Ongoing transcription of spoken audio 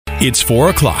It's 4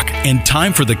 o'clock and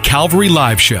time for the Calvary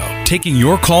Live Show, taking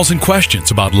your calls and questions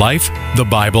about life, the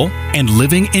Bible, and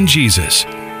living in Jesus.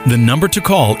 The number to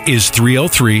call is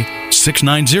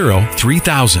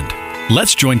 303-690-3000.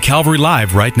 Let's join Calvary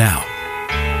Live right now.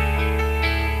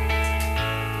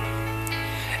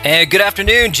 And good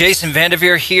afternoon, Jason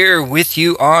Vanderveer here with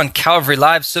you on Calvary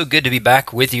Live. So good to be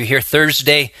back with you here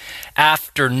Thursday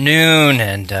afternoon,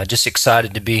 and just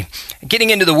excited to be getting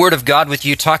into the Word of God with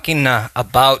you, talking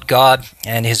about God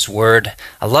and His Word.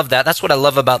 I love that. That's what I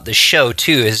love about this show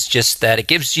too, is just that it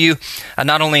gives you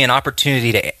not only an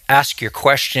opportunity to ask your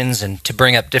questions and to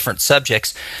bring up different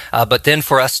subjects, but then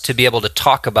for us to be able to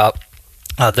talk about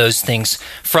those things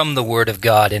from the Word of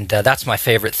God, and that's my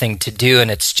favorite thing to do,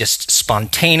 and it's just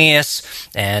spontaneous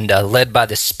and led by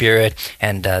the Spirit,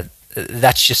 and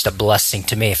that's just a blessing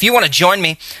to me. If you want to join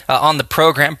me on the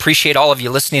program, appreciate all of you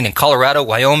listening in Colorado,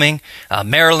 Wyoming,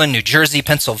 Maryland, New Jersey,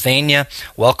 Pennsylvania.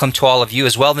 Welcome to all of you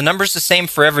as well. The number's the same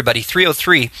for everybody,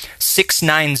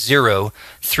 303-690-3000.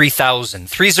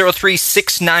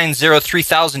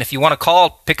 303-690-3000. If you want to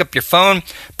call, pick up your phone,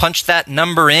 punch that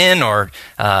number in, or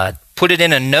put it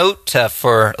in a note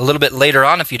for a little bit later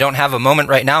on if you don't have a moment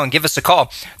right now, and give us a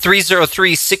call,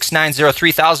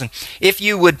 303-690-3000. If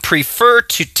you would prefer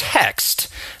to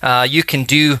text, you can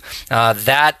do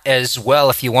that as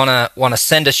well. If you want to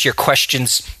send us your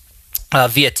questions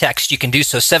via text, you can do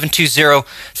so,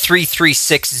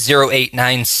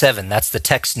 720-336-0897. That's the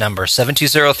text number,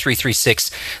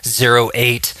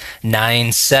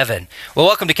 720-336-0897. Well,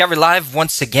 welcome to Calvary Live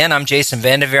once again. I'm Jason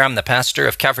Vanderveer. I'm the pastor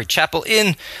of Calvary Chapel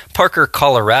in Parker,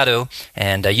 Colorado,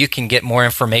 and you can get more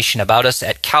information about us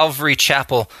at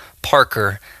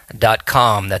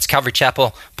calvarychapelparker.com. That's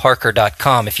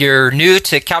calvarychapelparker.com. If you're new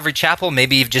to Calvary Chapel,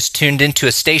 maybe you've just tuned into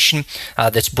a station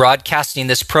that's broadcasting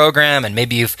this program, and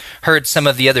maybe you've heard some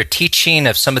of the other teaching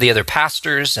of some of the other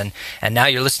pastors, and now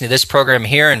you're listening to this program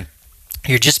here, and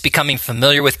you're just becoming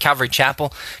familiar with Calvary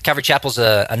Chapel. Calvary Chapel's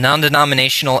a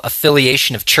non-denominational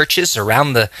affiliation of churches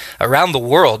around the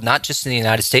world, not just in the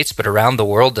United States, but around the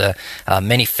world.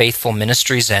 Many faithful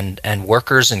ministries and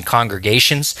workers and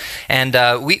congregations. And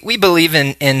we believe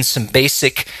in some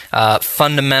basic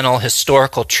fundamental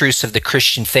historical truths of the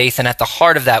Christian faith. And at the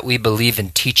heart of that, we believe in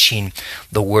teaching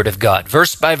the Word of God,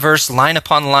 verse by verse, line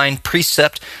upon line,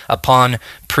 precept upon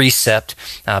precept,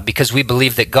 because we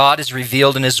believe that God is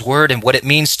revealed in His Word, and what it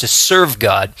means to serve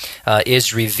God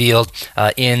is revealed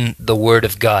in the Word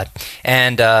of God.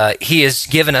 And He has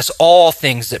given us all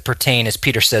things that pertain, as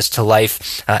Peter says, to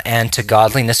life and to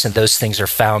godliness, and those things are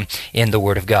found in the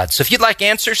Word of God. So if you'd like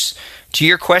answers to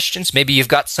your questions, maybe you've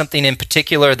got something in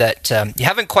particular that you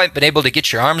haven't quite been able to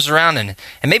get your arms around, and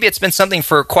maybe it's been something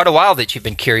for quite a while that you've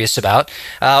been curious about,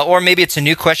 or maybe it's a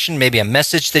new question, maybe a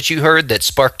message that you heard that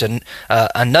sparked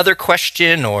another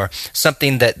question, or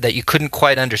something that you couldn't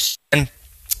quite understand.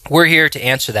 We're here to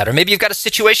answer that. Or maybe you've got a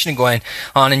situation going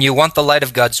on and you want the light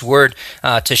of God's Word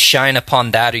to shine upon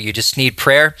that, or you just need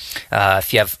prayer.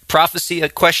 If you have prophecy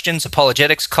questions,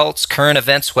 apologetics, cults, current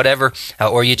events, whatever,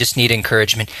 or you just need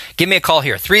encouragement, give me a call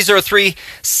here,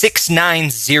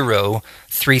 303-690-3000.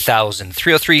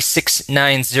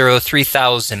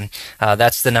 303-690-3000.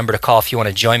 That's the number to call if you want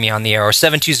to join me on the air, or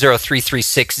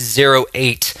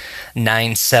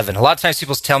 720-336-0897. A lot of times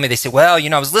people tell me, they say, well,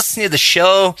 I was listening to the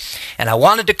show and I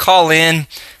wanted to call in,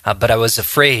 but I was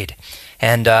afraid.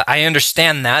 And I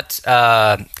understand that.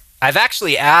 I've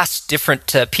actually asked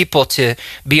different people to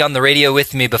be on the radio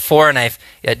with me before, and I've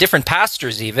different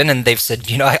pastors even, and they've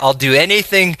said, I'll do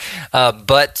anything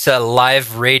but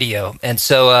live radio. And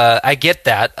so I get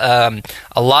that.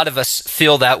 A lot of us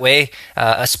feel that way,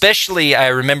 especially I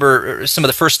remember some of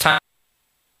the first time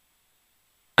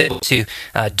to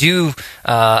do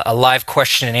a live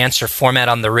question and answer format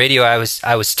on the radio. I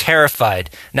was terrified.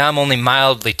 Now I'm only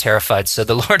mildly terrified, so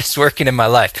the Lord is working in my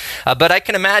life. But I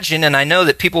can imagine, and I know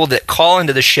that people that call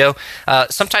into the show,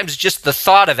 sometimes just the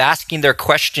thought of asking their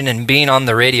question and being on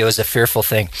the radio is a fearful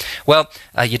thing. Well,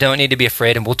 you don't need to be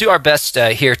afraid, and we'll do our best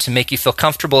here to make you feel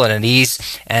comfortable and at ease,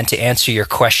 and to answer your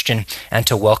question and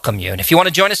to welcome you. And if you want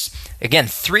to join us, again,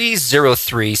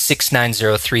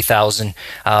 303-690-3000,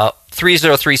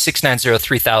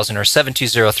 303-690-3000, or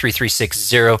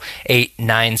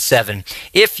 720-336-0897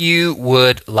 if you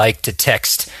would like to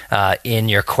text in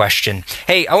your question.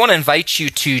 Hey, I want to invite you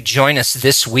to join us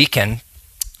this weekend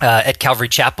at Calvary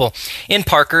Chapel in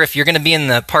Parker. If you're going to be in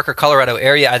the Parker, Colorado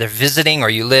area, either visiting or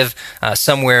you live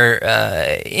somewhere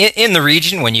in the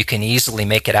region when you can easily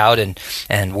make it out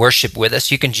and worship with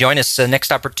us, you can join us. The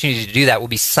next opportunity to do that will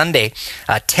be Sunday,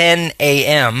 10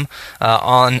 a.m.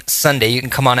 On Sunday. You can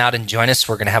come on out and join us.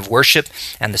 We're going to have worship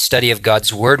and the study of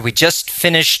God's Word. We just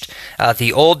finished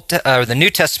the New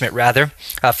Testament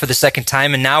for the second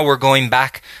time, and now we're going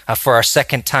back for our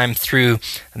second time through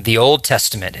the Old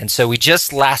Testament. And so we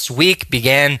just last week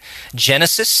began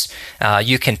Genesis.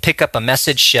 You can pick up a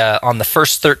message on the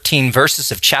first 13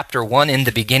 verses of chapter 1 in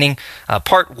the beginning,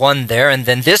 part 1 there. And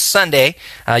then this Sunday,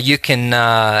 you can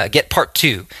get part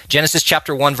 2, Genesis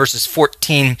chapter 1, verses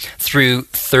 14 through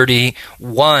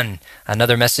 31.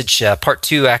 Another message, part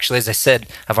 2, actually, as I said,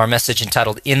 of our message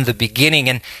entitled In the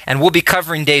Beginning. And we'll be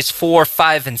covering days 4,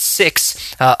 5, and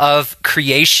 6 of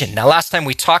creation. Now, last time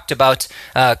we talked about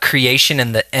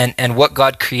creation and what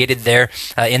God created there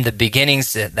in the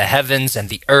beginnings, the heavens and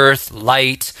the earth,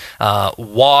 light,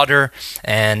 water,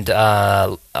 and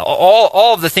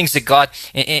all of the things that God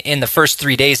in the first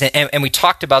 3 days. And we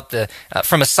talked about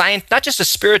from a science, not just a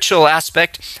spiritual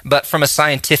aspect, but from a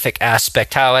scientific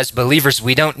aspect, how as believers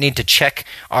we don't need to check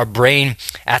our brain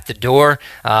at the door,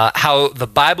 how the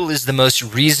Bible is the most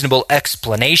reasonable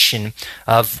explanation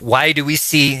of why do we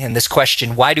see, in this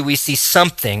question, why do we see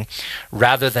something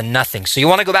rather than nothing? So you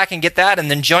want to go back and get that,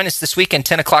 and then join us this weekend,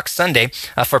 10 o'clock Sunday,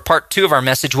 for part 2 of our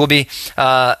message. We'll be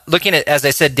looking at, as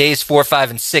I said, days 4,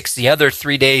 5, and 6, the other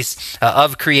 3 days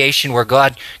of creation where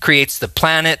God creates the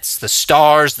planets, the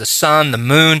stars, the sun, the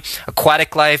moon,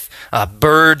 aquatic life,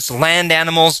 birds, land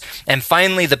animals, and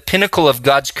finally the pinnacle of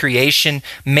God's creation,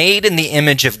 made in the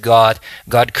image of God,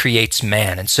 God creates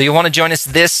man. And so you want to join us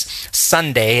this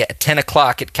Sunday at 10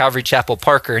 o'clock at Calvary Chapel,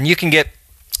 Parker, and you can get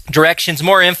directions,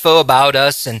 more info about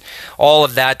us and all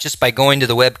of that just by going to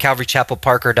the web,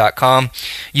 calvarychapelparker.com.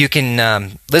 You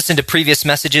can listen to previous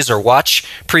messages or watch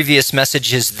previous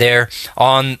messages there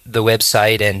on the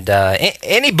website. And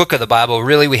any book of the Bible,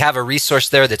 really, we have a resource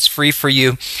there that's free for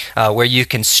you where you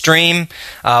can stream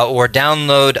or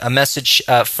download a message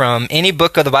from any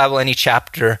book of the Bible, any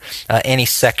chapter, any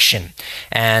section.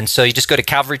 And so you just go to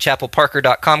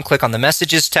calvarychapelparker.com, click on the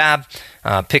Messages tab,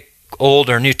 pick Old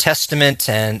or New Testament,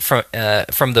 and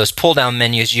from those pull-down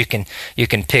menus, you can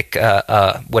pick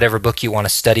whatever book you want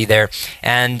to study there.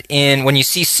 And when you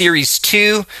see Series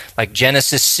 2, like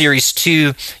Genesis Series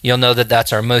 2, you'll know that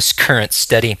that's our most current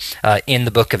study in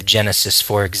the book of Genesis,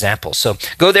 for example. So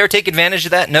go there, take advantage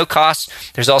of that, no cost.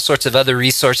 There's all sorts of other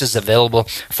resources available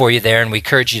for you there, and we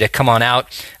encourage you to come on out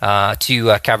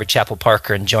to Calvary Chapel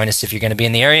Parker and join us if you're going to be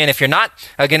in the area. And if you're not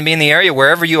going to be in the area,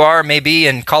 wherever you are, maybe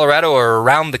in Colorado or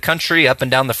around the country, up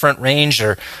and down the Front Range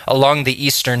or along the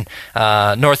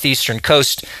northeastern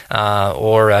coast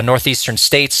or northeastern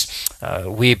states,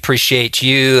 we appreciate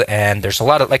you. And there's a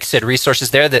lot of, like I said, resources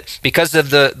there that because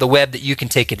of the web that you can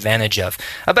take advantage of.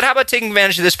 But how about taking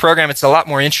advantage of this program? It's a lot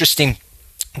more interesting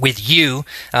with you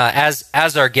as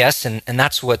our guests, and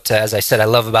that's what, as I said, I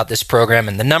love about this program.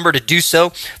 And the number to do so,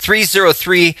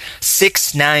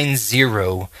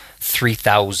 303-690-3000.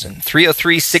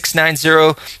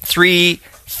 303-690-3000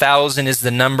 is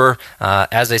the number.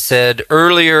 As I said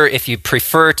earlier, if you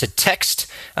prefer to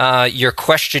text your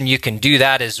question, you can do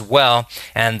that as well.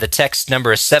 And the text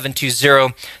number is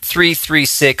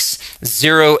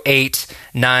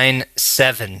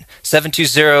 720-336-0897.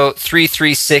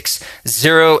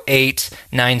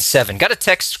 720-336-0897. Got a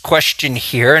text question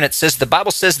here, and it says, the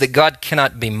Bible says that God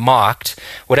cannot be mocked.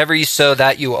 Whatever you sow,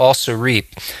 that you also reap.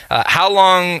 How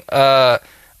long are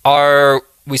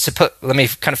we supposed, let me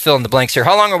kind of fill in the blanks here.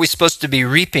 How long are we supposed to be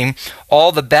reaping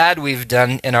all the bad we've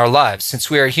done in our lives?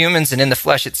 Since we are humans and in the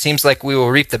flesh, it seems like we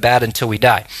will reap the bad until we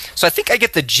die. So I think I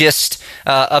get the gist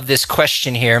of this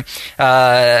question here.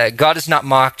 God is not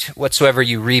mocked. Whatsoever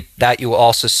you reap, that you will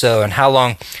also sow. And how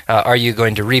long are you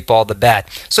going to reap all the bad?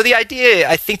 So the idea,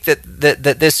 I think,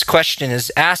 that this question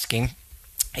is asking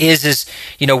is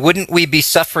wouldn't we be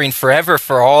suffering forever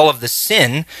for all of the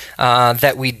sin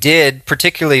that we did,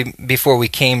 particularly before we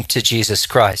came to Jesus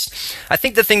Christ? I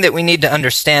think the thing that we need to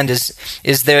understand is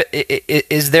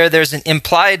there's an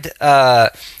implied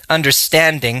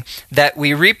understanding that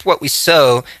we reap what we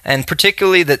sow, and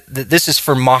particularly that this is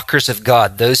for mockers of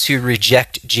God, those who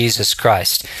reject Jesus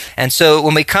Christ. And so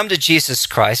when we come to Jesus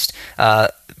Christ,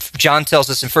 John tells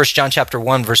us in 1 John chapter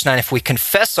 1, verse 9, if we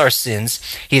confess our sins,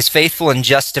 he is faithful and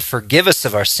just to forgive us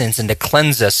of our sins and to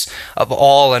cleanse us of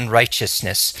all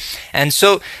unrighteousness. And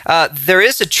so there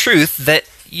is a truth that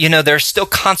there are still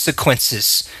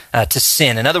consequences to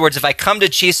sin. In other words, if I come to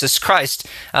Jesus Christ,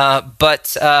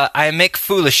 but I make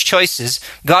foolish choices,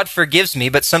 God forgives me,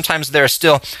 but sometimes there are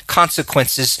still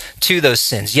consequences to those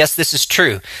sins. Yes, this is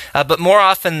true. But more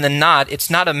often than not, it's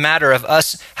not a matter of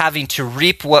us having to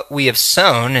reap what we have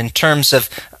sown in terms of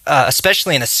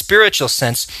especially in a spiritual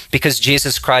sense, because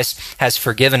Jesus Christ has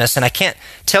forgiven us. And I can't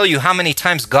tell you how many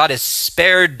times God has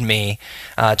spared me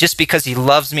just because he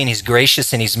loves me and he's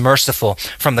gracious and he's merciful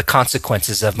from the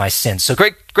consequences of my sins. So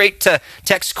great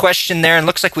text question there. And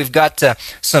looks like we've got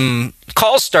some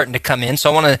calls starting to come in. So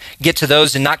I want to get to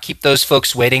those and not keep those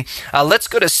folks waiting. Let's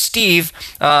go to Steve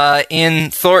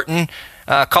in Thornton,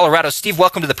 Colorado. Steve,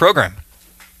 welcome to the program.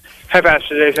 Hi,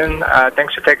 Pastor Jason.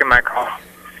 Thanks for taking my call.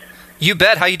 You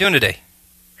bet. How you doing today?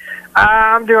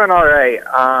 I'm doing all right.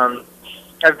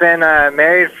 I've been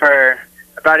married for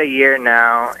about a year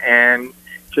now, and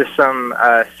just some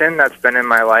sin that's been in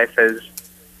my life has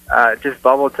just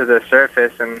bubbled to the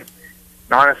surface, and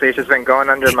honestly, it's just been going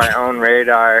under my own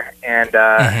radar. And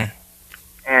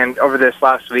and over this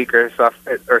last week or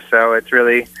so, it's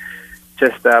really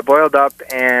just boiled up,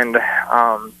 and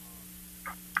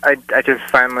I just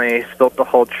finally spilled the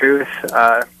whole truth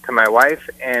to my wife,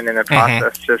 and in the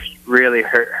process just really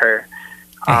hurt her.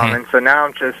 And so now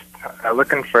I'm just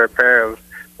looking for a prayer of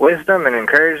wisdom and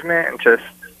encouragement, and just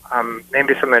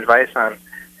maybe some advice on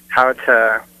how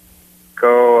to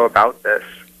go about this.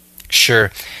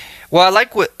 Sure. Well,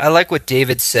 I like what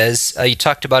David says. You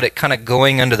talked about it kind of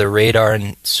going under the radar,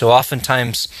 and so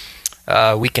oftentimes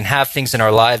we can have things in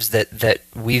our lives that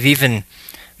we've even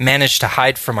managed to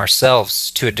hide from ourselves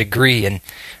to a degree, and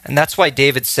that's why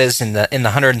David says in the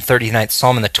 139th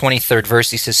Psalm in the 23rd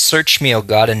verse, he says, "Search me, O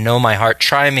God, and know my heart.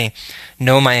 Try me,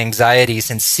 know my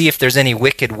anxieties, and see if there's any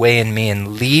wicked way in me,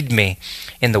 and lead me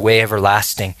in the way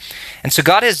everlasting." And so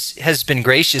God has been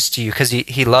gracious to you because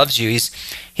he loves you.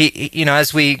 He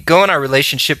as we go in our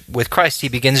relationship with Christ, he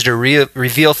begins to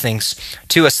reveal things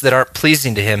to us that aren't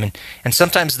pleasing to him, and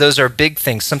sometimes those are big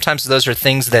things. Sometimes those are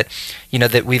things that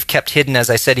that we've kept hidden, as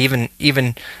I said,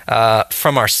 even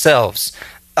from ourselves.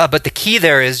 But the key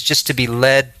there is just to be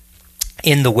led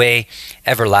in the way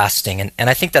everlasting. And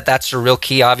I think that's a real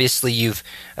key. Obviously, you've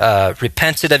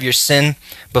repented of your sin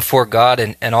before God,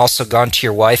 and also gone to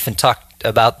your wife and talked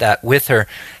about that with her.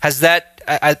 Has that,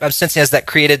 I'm sensing, has that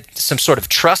created some sort of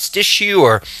trust issue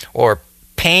or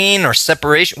pain or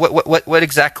separation? What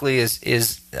exactly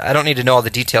is I don't need to know all the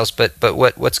details, but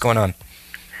what's going on?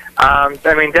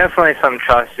 I mean, definitely some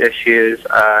trust issues.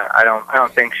 I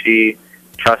don't think she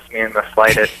trusts me in the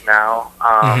slightest now.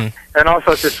 And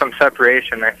also just some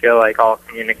separation. I feel like all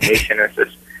communication has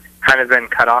just kind of been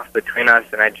cut off between us,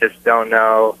 and I just don't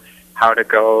know how to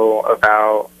go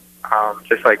about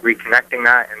just like reconnecting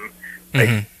that and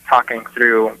like talking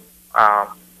through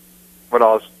what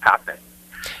all's happened.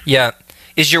 Yeah.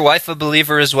 Is your wife a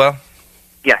believer as well?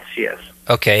 Yes, she is.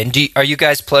 Okay. And are you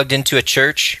guys plugged into a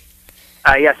church?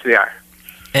 Yes, we are.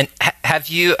 And have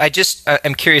you,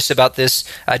 I'm curious about this.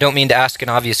 I don't mean to ask an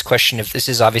obvious question if this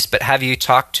is obvious, but have you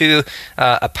talked to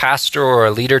a pastor or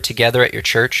a leader together at your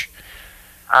church?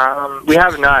 We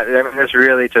have not. I mean, this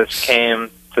really just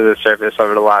came to the surface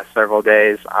over the last several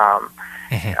days.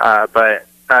 But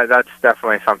that's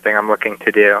definitely something I'm looking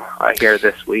to do here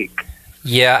this week.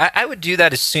 Yeah, I would do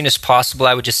that as soon as possible.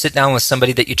 I would just sit down with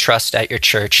somebody that you trust at your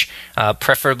church,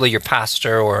 preferably your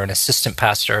pastor or an assistant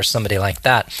pastor or somebody like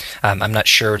that. I'm not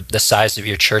sure the size of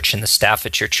your church and the staff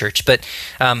at your church, but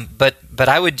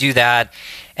I would do that,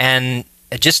 and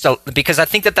just because I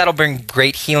think that'll bring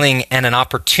great healing and an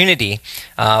opportunity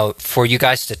for you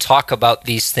guys to talk about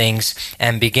these things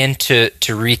and begin to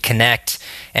reconnect.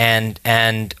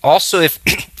 And also, if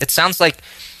it sounds like,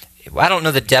 I don't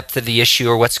know the depth of the issue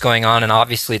or what's going on, and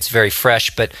obviously it's very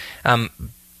fresh, but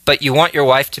you want your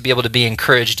wife to be able to be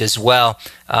encouraged as well,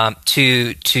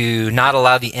 to not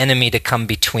allow the enemy to come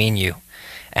between you,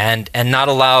 and not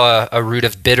allow a root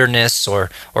of bitterness or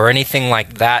anything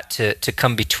like that to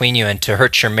come between you and to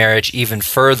hurt your marriage even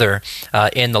further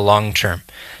in the long term.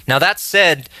 Now, that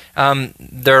said,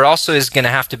 there also is going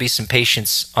to have to be some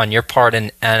patience on your part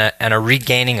and a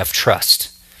regaining of trust.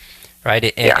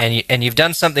 Right, Yeah. And you've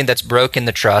done something that's broken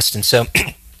the trust, and so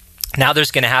now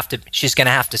she's going to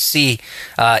have to see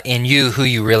in you who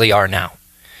you really are now.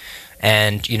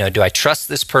 And do I trust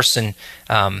this person?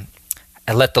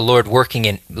 And let the Lord work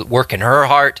in her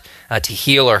heart to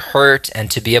heal her hurt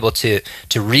and to be able to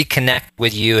reconnect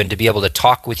with you and to be able to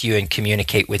talk with you and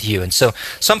communicate with you. And so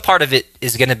some part of it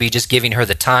is going to be just giving her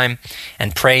the time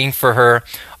and praying for her,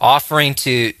 offering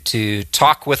to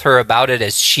talk with her about it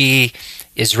as she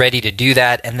is ready to do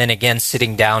that, and then again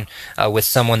sitting down with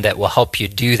someone that will help you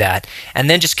do that, and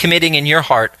then just committing in your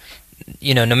heart,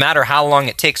 no matter how long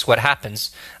it takes, what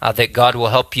happens, that God will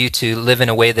help you to live in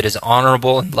a way that is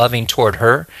honorable and loving toward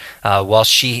her while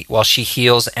she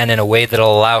heals, and in a way that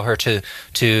will allow her to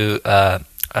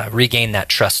regain that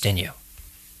trust in you.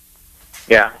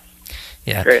 Yeah.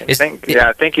 Yeah. Great.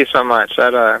 Thank you so much.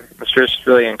 That was just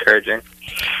really encouraging.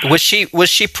 Was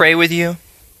she pray with you?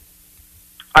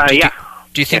 Yeah.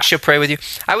 Do you think she'll pray with you?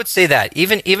 I would say that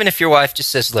even if your wife just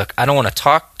says, "Look, I don't want to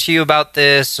talk to you about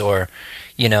this," or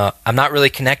I'm not really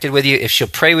connected with you. If she'll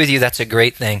pray with you, that's a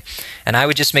great thing. And I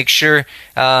would just make sure,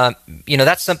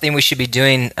 that's something we should be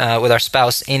doing with our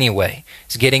spouse anyway,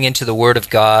 is getting into the Word of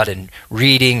God and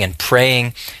reading and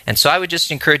praying. And so I would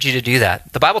just encourage you to do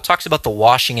that. The Bible talks about the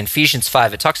washing in Ephesians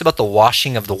 5. It talks about the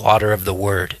washing of the water of the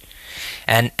Word.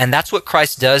 And that's what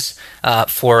Christ does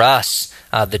for us,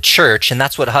 the church, and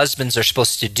that's what husbands are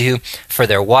supposed to do for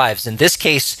their wives. In this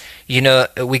case,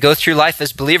 we go through life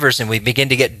as believers and we begin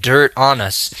to get dirt on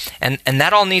us, and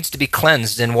that all needs to be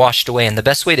cleansed and washed away. And the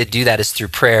best way to do that is through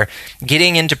prayer,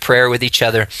 getting into prayer with each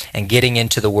other and getting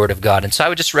into the Word of God. And so I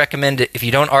would just recommend, if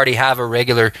you don't already have a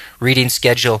regular reading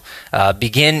schedule,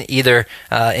 begin either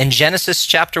in Genesis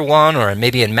chapter 1 or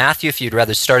maybe in Matthew if you'd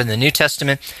rather start in the New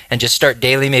Testament, and just start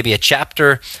daily, maybe a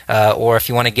chapter, or if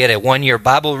you want to get a one-year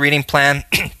Bible reading plan,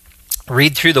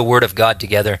 read through the Word of God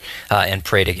together and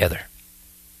pray together.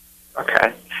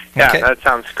 Okay. Yeah, okay. That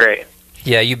sounds great.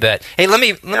 Yeah, you bet. Hey, let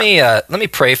me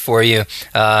pray for you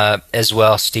as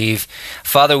well, Steve.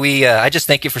 Father, I just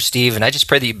thank you for Steve, and I just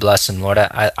pray that you bless him, Lord.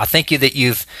 I thank you that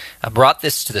you've brought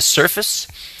this to the surface.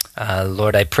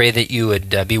 Lord, I pray that you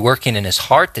would be working in his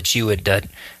heart, that you would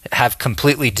have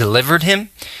completely delivered him,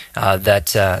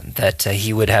 that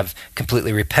he would have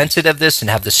completely repented of this and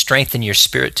have the strength in your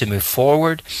spirit to move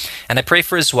forward. And I pray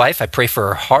for his wife. I pray for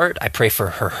her heart. I pray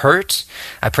for her hurt.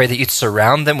 I pray that you'd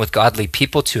surround them with godly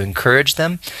people to encourage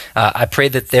them. I pray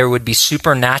that there would be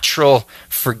supernatural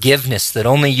forgiveness that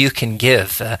only you can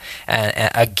give,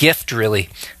 a gift really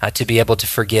to be able to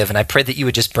forgive. And I pray that you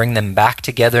would just bring them back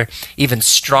together even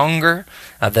stronger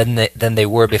than they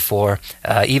were before,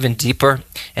 even deeper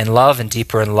in love and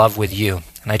deeper in love with you.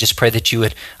 And I just pray that you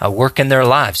would work in their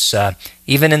lives,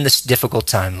 even in this difficult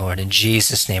time, Lord. In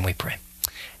Jesus' name we pray.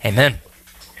 Amen.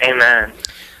 Amen.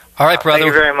 All right, brother.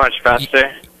 Thank you very much,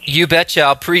 Pastor. You betcha.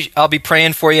 I'll be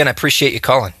praying for you, and I appreciate you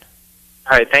calling.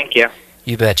 All right, thank you.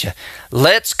 You betcha.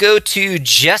 Let's go to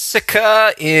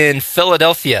Jessica in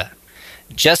Philadelphia.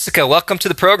 Jessica, welcome to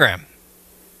the program.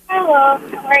 Hello,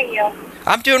 how are you?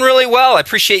 I'm doing really well. I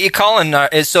appreciate you calling.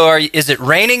 Is it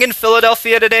raining in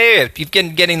Philadelphia today? You've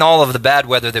been getting all of the bad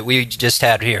weather that we just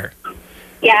had here.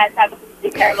 Yeah, it's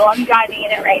absolutely terrible. I'm driving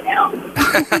in it right now.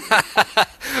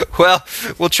 Well,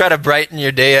 we'll try to brighten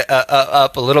your day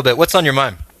up a little bit. What's on your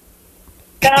mind?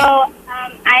 So,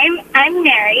 I'm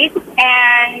married,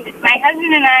 and my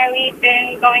husband and I, we've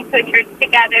been going to a church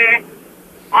together.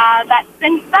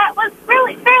 That was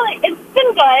really, it's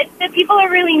been good. The people are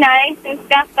really nice and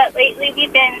stuff, but lately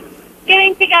we've been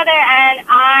getting together, and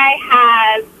I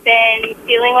have been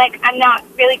feeling like I'm not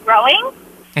really growing.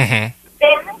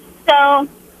 Mm-hmm. So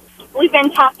we've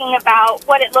been talking about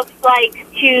what it looks like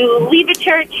to leave a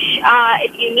church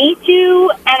if you need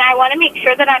to, and I want to make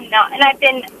sure that I'm not. And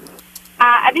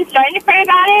I've been starting to pray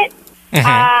about it.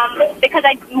 Mm-hmm. Because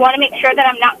I want to make sure that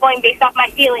I'm not going based off my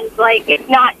feelings. Like, it's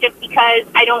not just because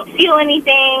I don't feel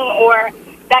anything or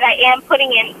that I am putting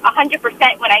in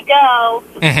 100% when I go.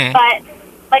 Mm-hmm. But,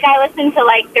 like, I listen to,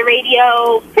 like, the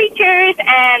radio preachers,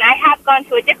 and I have gone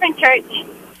to a different church,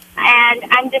 and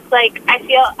I'm just, like, I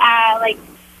feel, like,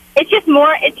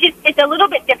 it's a little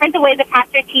bit different the way the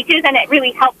pastor teaches, and it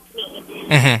really helps me.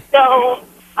 Mm-hmm. So,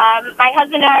 my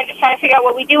husband and I are just trying to figure out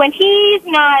what we do, and he's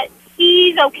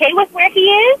okay with where he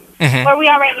is, mm-hmm. where we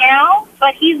are right now,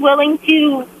 but he's trying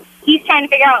to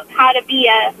figure out how to be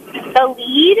the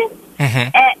lead,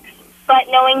 mm-hmm. But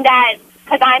knowing that,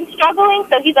 because I'm struggling,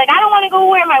 so he's like, I don't want to go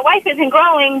where my wife isn't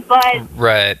growing, but,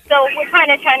 right. So we're kind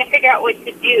of trying to figure out what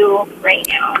to do right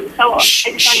now, so I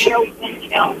just want to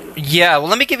know. Yeah, well,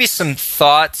 let me give you some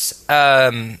thoughts.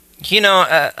 A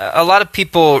lot of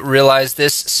people realize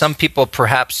this, some people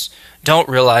perhaps don't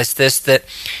realize this, that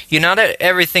not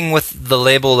everything with the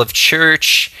label of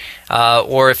church,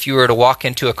 or if you were to walk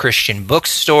into a Christian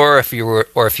bookstore, if you were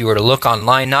to look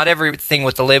online, not everything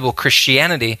with the label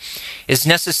Christianity is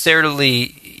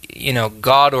necessarily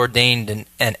God ordained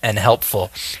and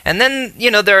helpful. And then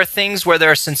there are things where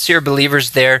there are sincere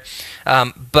believers there,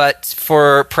 but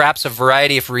for perhaps a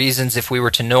variety of reasons, if we were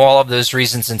to know all of those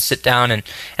reasons and sit down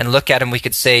and look at them, we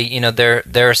could say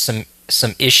there are some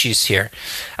some issues here.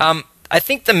 I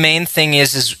think the main thing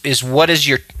is what is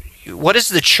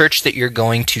the church that you're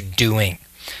going to doing?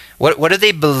 What do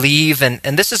they believe? And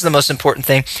this is the most important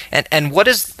thing. And what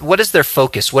is their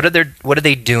focus? What are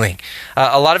they doing?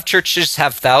 A lot of churches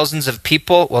have thousands of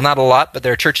people. Well, not a lot, but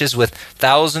there are churches with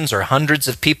thousands or hundreds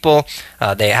of people.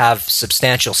 They have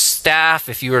substantial staff.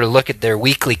 If you were to look at their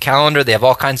weekly calendar, they have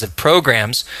all kinds of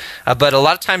programs. But a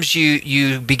lot of times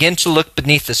you begin to look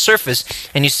beneath the surface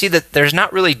and you see that there's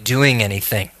not really doing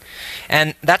anything.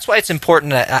 And that's why it's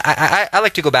important. I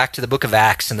like to go back to the book of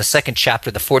Acts in the 2nd chapter,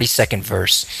 the 42nd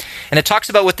verse. And it talks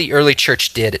about what the early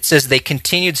church did. It says they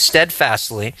continued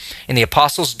steadfastly in the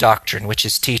apostles' doctrine, which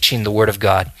is teaching the word of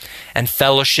God, and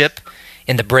fellowship,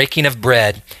 in the breaking of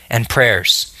bread, and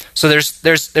prayers. So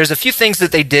there's a few things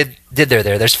that they did there.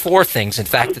 There's 4 things, in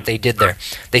fact, that they did there.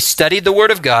 They studied the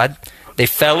word of God. They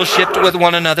fellowshiped with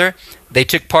one another. They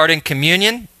took part in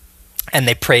communion. And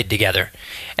they prayed together.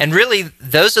 And really,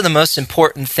 those are the most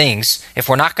important things. If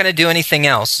we're not going to do anything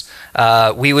else,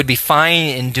 we would be fine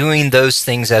in doing those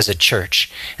things as a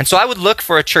church. And so I would look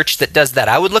for a church that does that.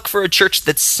 I would look for a church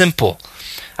that's simple.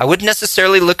 I wouldn't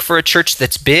necessarily look for a church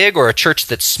that's big or a church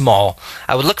that's small.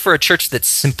 I would look for a church that's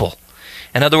simple.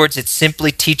 In other words, it's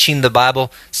simply teaching the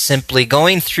Bible, simply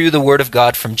going through the Word of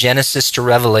God from Genesis to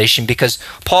Revelation, because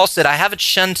Paul said, I haven't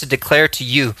shunned to declare to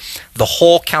you the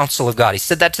whole counsel of God. He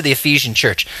said that to the Ephesian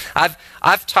church.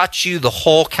 I've taught you the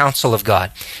whole counsel of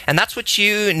God. And that's what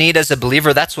you need as a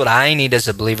believer. That's what I need as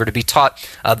a believer, to be taught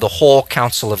the whole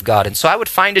counsel of God. And so I would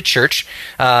find a church,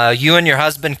 you and your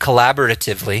husband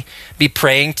collaboratively, be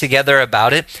praying together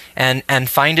about it, and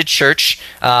find a church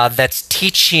that's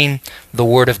teaching the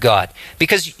Word of God.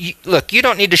 Because, look, you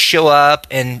don't need to show up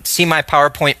and see my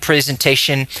PowerPoint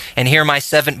presentation and hear my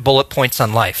 7 bullet points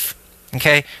on life.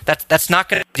 Okay? That's not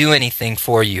going to do anything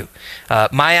for you.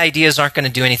 My ideas aren't going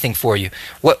to do anything for you.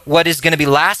 What is going to be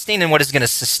lasting and what is going to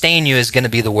sustain you is going to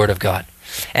be the Word of God.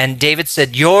 And David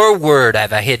said, your word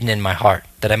have I hidden in my heart,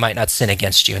 that I might not sin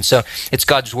against you. And so it's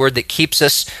God's word that keeps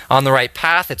us on the right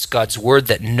path. It's God's word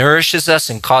that nourishes us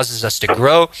and causes us to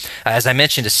grow. As I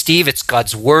mentioned to Steve, it's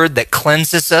God's word that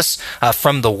cleanses us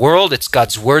from the world. It's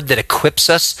God's word that equips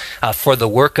us for the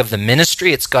work of the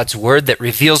ministry. It's God's word that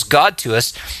reveals God to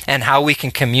us and how we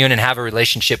can commune and have a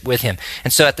relationship with Him.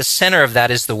 And so at the center of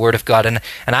that is the Word of God. And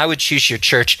I would choose your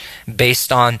church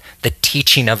based on the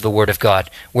teaching of the Word of God,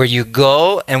 where you go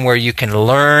and where you can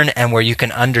learn and where you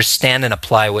can understand and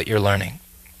apply what you're learning.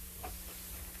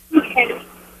 Okay.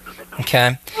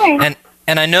 And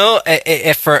I know,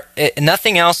 if for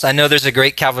nothing else, I know there's a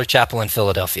great Calvary Chapel in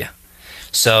Philadelphia.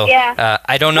 So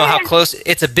I don't know how close.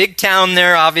 It's a big town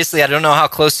there, obviously. I don't know how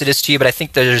close it is to you, but I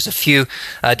think there's a few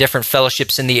different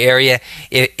fellowships in the area.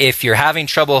 If you're having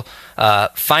trouble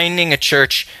finding a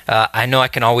church, I know I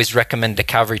can always recommend the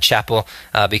Calvary Chapel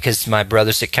because my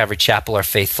brothers at Calvary Chapel are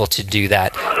faithful to do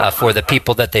that for the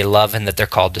people that they love and that they're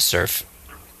called to serve.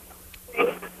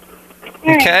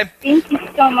 Okay. Thank you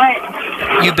so much.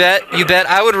 You bet.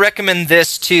 I would recommend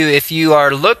this too. If you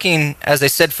are looking, as I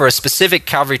said, for a specific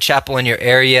Calvary Chapel in your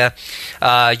area,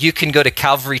 you can go to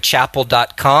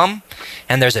calvarychapel.com,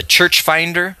 and there's a church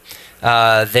finder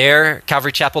there,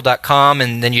 calvarychapel.com,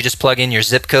 and then you just plug in your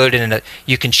zip code, and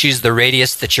you can choose the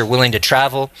radius that you're willing to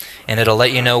travel, and it'll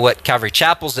let you know what Calvary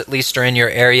Chapels at least are in your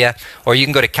area. Or you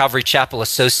can go to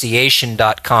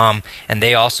calvarychapelassociation.com, and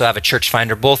they also have a church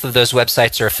finder. Both of those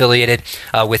websites are affiliated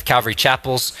with Calvary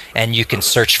Chapels, and you can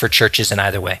search for churches in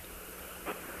either way.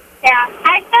 Yeah,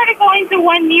 I started going to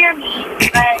one near me,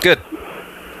 but Good.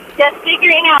 just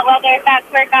figuring out whether that's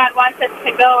where God wants us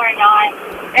to go or not.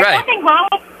 There's Right. nothing wrong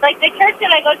with, like, the church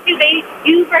that I go to, they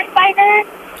do verse by verse,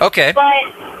 Okay.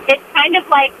 but it's kind of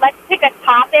like, let's pick a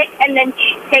topic and then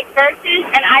take verses,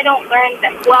 and I don't learn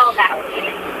that well that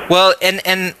way. Well,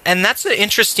 and that's an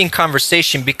interesting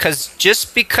conversation, because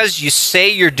just because you say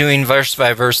you're doing verse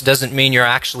by verse doesn't mean you're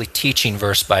actually teaching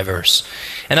verse by verse.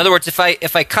 In other words, if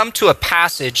I come to a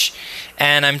passage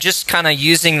and I'm just kind of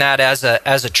using that as a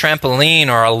trampoline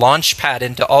or a launch pad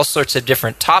into all sorts of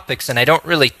different topics, and I don't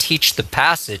really teach the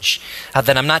passage,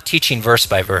 then I'm not teaching verse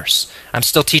by verse. I'm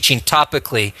still teaching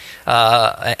topically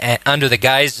under the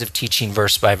guise of teaching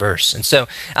verse by verse. And so,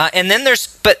 and then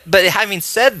but having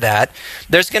said that,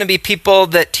 there's going to be people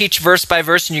that teach verse by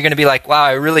verse, and you're going to be like, wow,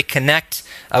 I really connect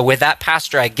with that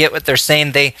pastor. I get what they're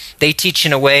saying. They teach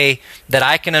in a way that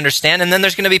I can understand. And then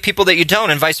there's going to be people that you don't,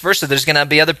 and vice versa. There's going to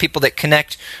be other people that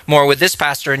connect more with this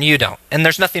pastor and you don't. And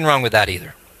there's nothing wrong with that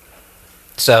either.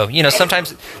 So,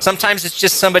 sometimes it's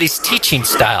just somebody's teaching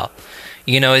style,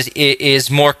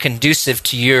 is more conducive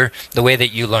to the way that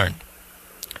you learn.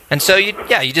 And so you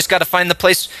just got to find the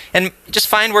place and just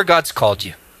find where God's called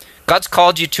you. God's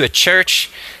called you to a church,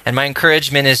 and my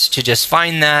encouragement is to just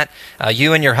find that,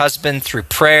 you and your husband, through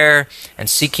prayer and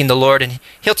seeking the Lord, and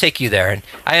He'll take you there. And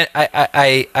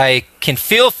I can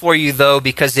feel for you, though,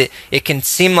 because it can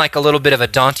seem like a little bit of a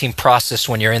daunting process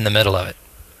when you're in the middle of it.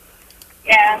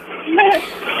 Yeah.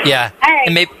 Yeah. All right.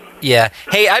 And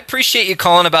Hey, I appreciate you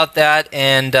calling about that,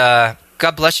 and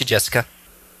God bless you, Jessica.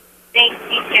 Thanks,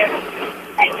 you too.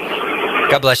 Bye.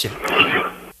 God bless you.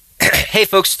 Hey,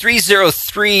 folks,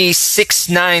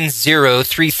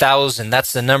 303-690-3000.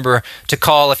 That's the number to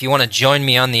call if you want to join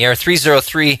me on the air,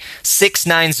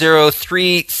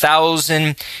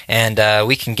 303-690-3000. And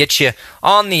we can get you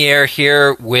on the air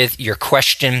here with your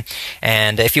question.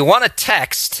 And if you want to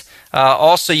text,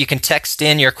 also you can text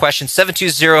in your question,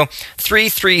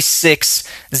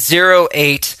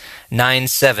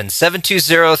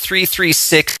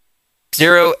 720-336-0897.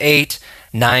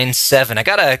 720-336-0897. I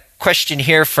got a question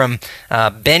here from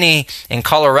Benny in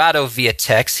Colorado via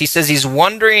text. He says he's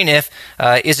wondering if,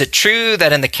 is it true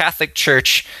that in the Catholic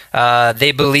Church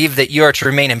they believe that you are to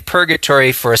remain in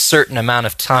purgatory for a certain amount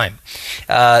of time?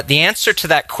 The answer to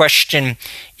that question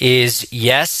is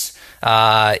yes.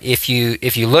 If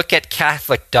you look at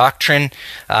Catholic doctrine,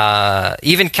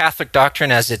 even Catholic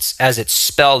doctrine as it's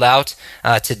spelled out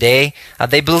today,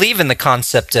 they believe in the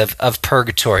concept of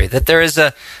purgatory. That there is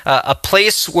a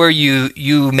place where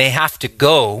you may have to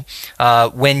go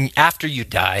when after you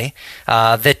die.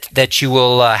 That you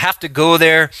will have to go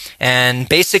there and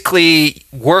basically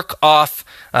work off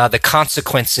the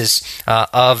consequences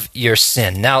of your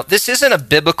sin. Now, this isn't a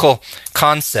biblical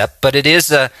concept, but it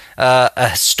is a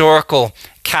historical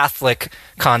Catholic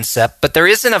concept. But there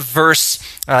isn't a verse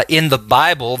in the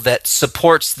Bible that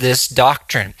supports this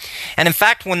doctrine. And in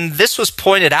fact, when this was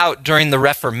pointed out during the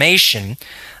Reformation,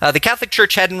 the Catholic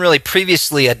Church hadn't really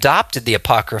previously adopted the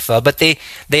Apocrypha, but they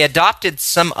adopted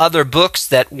some other books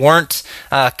that weren't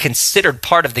considered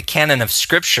part of the canon of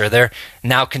Scripture. They're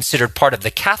now considered part of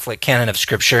the Catholic canon of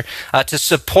Scripture to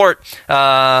support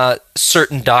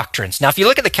certain doctrines. Now, if you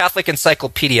look at the Catholic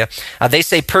Encyclopedia, they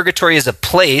say purgatory is a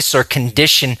place or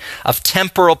condition of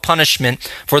temporal punishment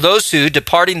for those who,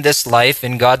 departing this life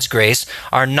in God's grace,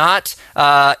 are not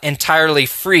entirely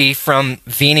free from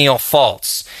venial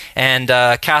faults. And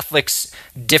Catholics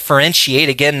differentiate,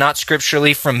 again, not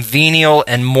scripturally, from venial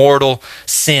and mortal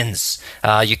sins.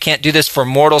 You can't do this for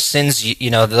mortal sins. You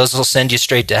know, those will send you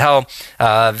straight to hell.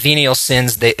 Venial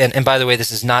sins, and by the way,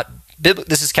 this is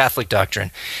Catholic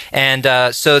doctrine. And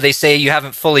so they say you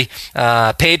haven't fully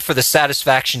paid for the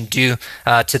satisfaction due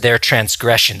to their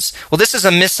transgressions. Well, this is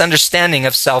a misunderstanding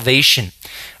of salvation.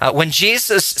 When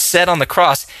Jesus said on the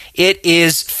cross, "It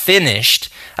is finished,"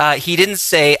 he didn't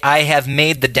say, "I have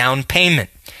made the down payment."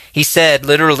 He said,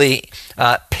 literally,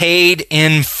 paid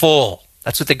in full.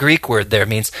 That's what the Greek word there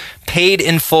means. Paid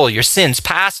in full. Your sins,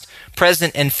 past,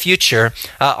 present, and future,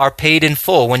 are paid in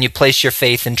full when you place your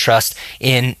faith and trust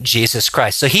in Jesus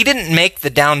Christ. So He didn't make the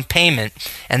down payment,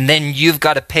 and then you've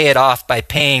got to pay it off by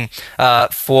paying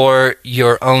for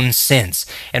your own sins.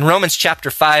 In Romans chapter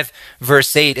 5,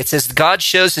 verse 8, it says, God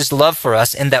shows His love for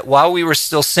us in that while we were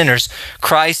still sinners,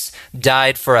 Christ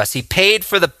died for us. He paid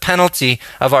for the penalty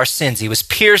of our sins. He was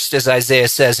pierced, as Isaiah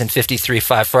says in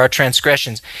 53:5, for our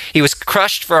transgressions. He was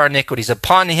crushed for our iniquities.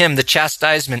 Upon Him the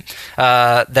chastisement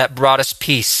that brought us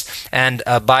peace, and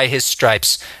by His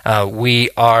stripes we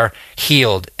are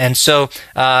healed. And so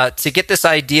to get this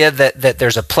idea that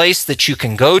there's a place that you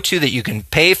can go to, that you can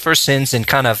pay for sins and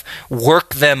kind of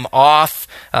work them off,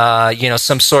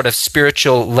 some sort of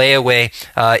spiritual layaway,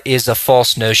 is a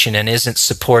false notion and isn't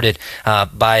supported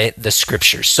by the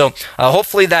Scriptures. So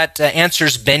hopefully that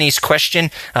answers Benny's question.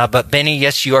 But Benny,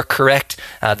 yes, you are correct.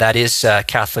 That is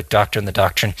Catholic doctrine, the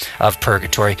doctrine of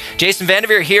purgatory. Jason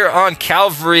Vanderveer here on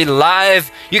Calvary Live.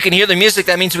 You can hear the music.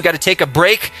 That means we got to take a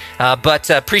break. But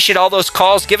appreciate all those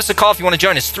calls. Give us a call if you want to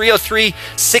join us.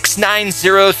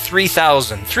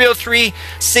 303-690-3000.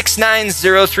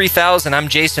 303-690-3000. I'm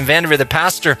Jason Vanderveer, the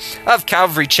pastor of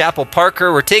Calvary Chapel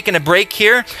Parker. We're taking a break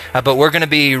here, but we're going to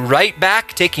be right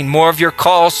back taking more of your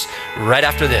calls right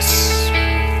after this.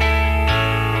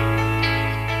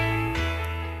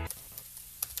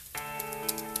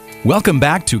 Welcome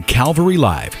back to Calvary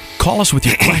Live. Call us with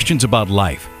your questions about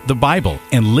life, the Bible,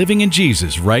 and living in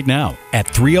Jesus right now at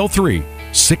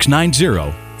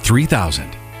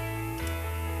 303-690-3000.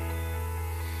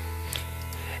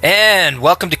 And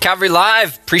welcome to Calvary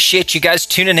Live. Appreciate you guys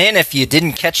tuning in. If you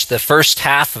didn't catch the first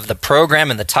half of the program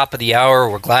in the top of the hour,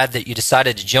 we're glad that you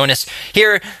decided to join us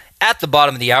here at the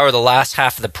bottom of the hour, the last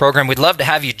half of the program. We'd love to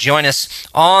have you join us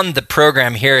on the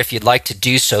program here if you'd like to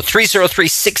do so.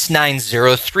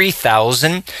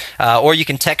 303-690-3000, or you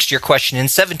can text your question in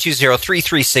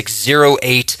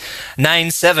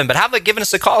 720-336-0897. But how about giving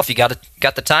us a call if you got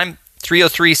the time?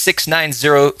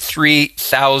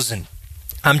 303-690-3000.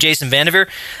 I'm Jason Vandeveer.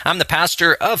 I'm the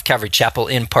pastor of Calvary Chapel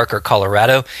in Parker,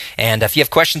 Colorado. And if you have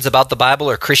questions about the Bible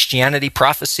or Christianity,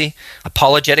 prophecy,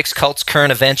 apologetics, cults,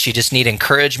 current events, you just need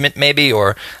encouragement maybe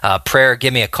or prayer,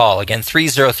 give me a call. Again,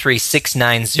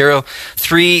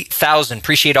 303-690-3000.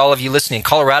 Appreciate all of you listening in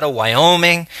Colorado,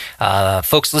 Wyoming,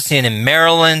 folks listening in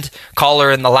Maryland, caller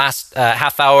in the last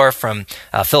half hour from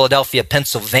Philadelphia,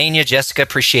 Pennsylvania. Jessica,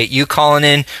 appreciate you calling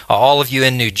in. All of you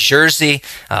in New Jersey,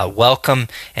 welcome,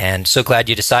 and so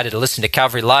glad you decided to listen to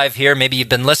Calvary Live here. Maybe you've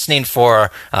been listening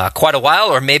for quite a while,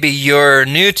 or maybe you're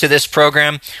new to this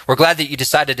program. We're glad that you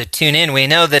decided to tune in. We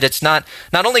know that it's not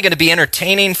only going to be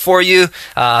entertaining for you,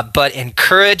 but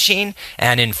encouraging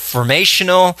and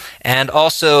informational, and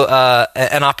also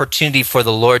an opportunity for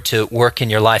the Lord to work in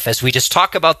your life as we just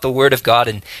talk about the Word of God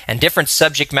and different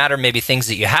subject matter, maybe things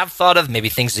that you have thought of, maybe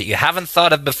things that you haven't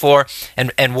thought of before,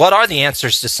 and what are the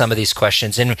answers to some of these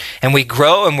questions. And we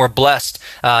grow and we're blessed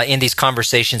in these conversations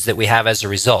that we have as a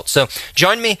result. So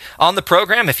join me on the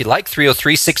program if you'd like,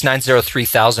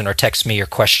 303-690-3000, or text me your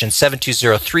question,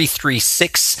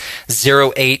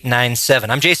 720-336-0897.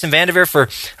 I'm Jason Vandeveer. For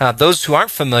those who aren't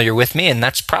familiar with me, and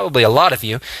that's probably a lot of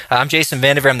you, I'm Jason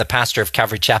Vandeveer. I'm the pastor of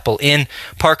Calvary Chapel in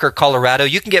Parker, Colorado.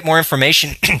 You can get more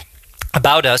information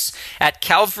about us at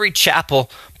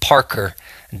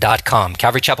calvarychapelparker.com.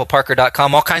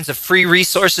 calvarychapelparker.com. All kinds of free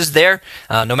resources there,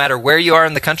 no matter where you are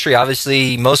in the country.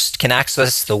 Obviously, most can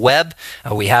access the web.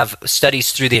 We have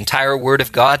studies through the entire Word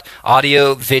of God,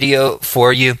 audio, video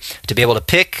for you to be able to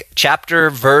pick chapter,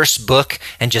 verse, book,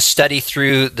 and just study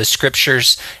through the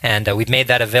Scriptures. And we've made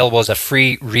that available as a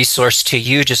free resource to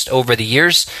you just over the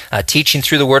years, teaching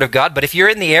through the Word of God. But if you're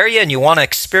in the area and you want to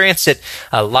experience it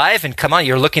live and come on,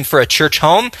 you're looking for a church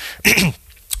home,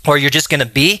 or you're just going to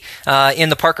be in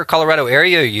the Parker, Colorado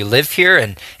area, or you live here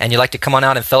and you like to come on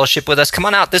out and fellowship with us, come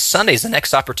on out. This Sunday is the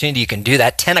next opportunity you can do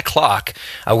that, 10 o'clock.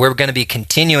 We're going to be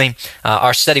continuing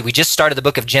our study. We just started the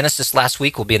book of Genesis last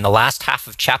week. We'll be in the last half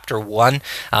of chapter 1,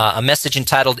 a message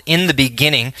entitled In the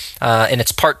Beginning, and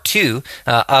it's part 2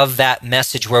 of that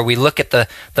message where we look at the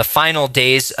final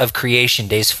days of creation,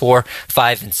 days 4,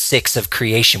 5, and 6 of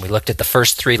creation. We looked at the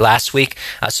first 3 last week.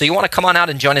 So you want to come on out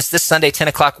and join us this Sunday, 10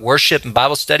 o'clock, worship and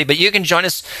Bible study. But you can join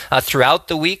us throughout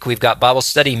the week. We've got Bible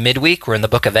study midweek. We're in the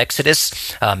book of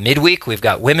Exodus. Midweek, we've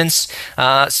got women's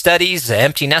studies,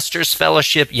 Empty Nesters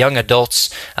Fellowship, young adults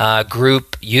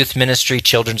group, youth ministry,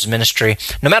 children's ministry.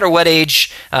 No matter what age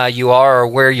you are or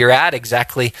where you're at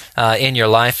exactly in your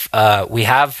life, we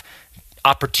have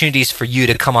opportunities for you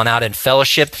to come on out and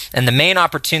fellowship. And the main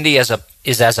opportunity is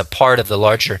as a part of the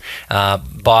larger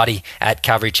body at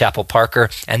Calvary Chapel Parker,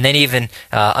 and then even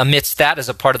amidst that as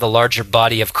a part of the larger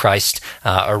body of Christ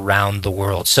around the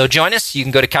world. So join us. You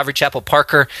can go to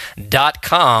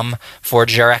calvarychapelparker.com for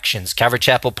directions,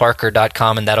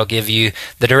 calvarychapelparker.com, and that'll give you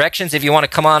the directions if you want to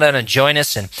come on out and join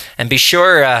us, and be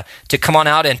sure to come on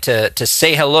out and to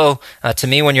say hello to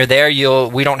me when you're there.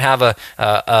 We don't have a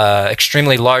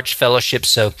extremely large fellowship,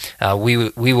 so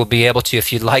we will be able to,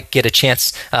 if you'd like, get a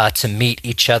chance to meet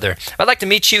each other. I'd like to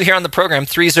meet you here on the program,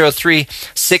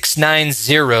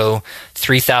 303-690-3000.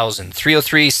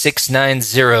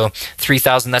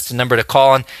 303-690-3000. That's the number to call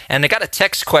on. And I got a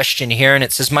text question here, and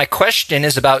it says, my question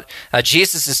is about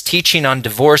Jesus' teaching on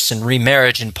divorce and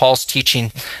remarriage and Paul's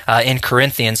teaching in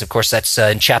Corinthians. Of course, that's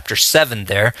in chapter 7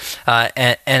 there.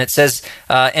 And it says,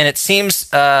 and it seems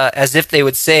as if they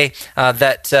would say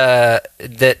that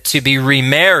to be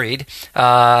remarried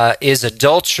is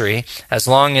adultery as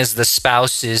long as the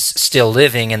spouse is still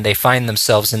living and they find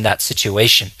themselves in that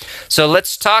situation. So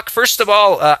let's talk. First of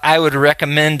all, I would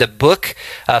recommend a book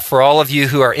for all of you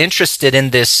who are interested in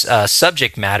this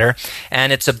subject matter,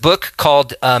 and it's a book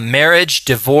called Marriage,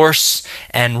 Divorce,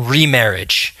 and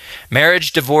Remarriage.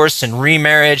 Marriage, Divorce, and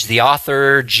Remarriage, the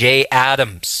author Jay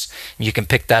Adams. You can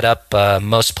pick that up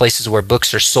most places where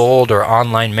books are sold or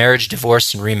online. Marriage,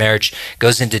 Divorce, and Remarriage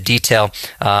goes into detail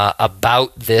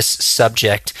about this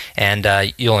subject, and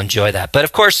you'll enjoy that. But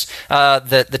of course,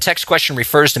 the text question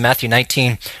refers to Matthew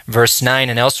 19, verse 9,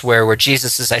 and elsewhere, where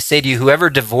Jesus says, I say to you, whoever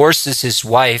divorces his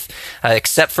wife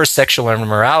except for sexual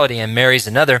immorality and marries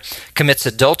another commits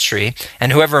adultery,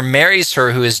 and whoever marries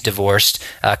her who is divorced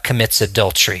commits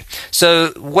adultery.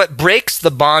 So what breaks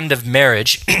the bond of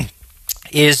marriage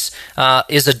is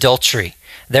adultery.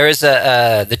 There is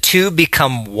the two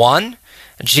become one,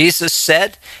 Jesus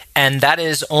said, And that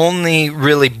is only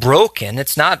really broken.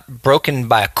 It's not broken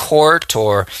by a court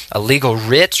or a legal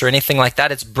writ or anything like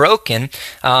that. It's broken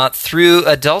through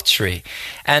adultery.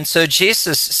 And so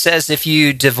Jesus says if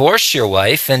you divorce your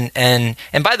wife, and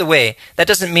by the way, that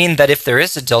doesn't mean that if there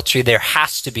is adultery, there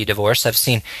has to be divorce. I've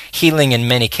seen healing in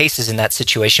many cases in that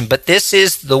situation. But this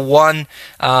is the one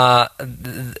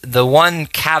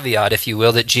caveat, if you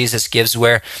will, that Jesus gives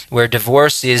where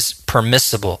divorce is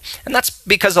permissible. And that's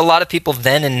because a lot of people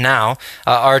then and now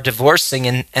are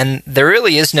divorcing, and there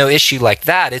really is no issue like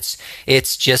that.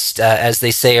 It's just, as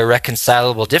they say,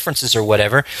 irreconcilable differences or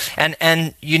whatever.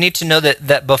 And you need to know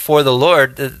that before the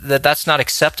Lord, that's not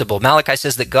acceptable. Malachi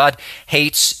says that God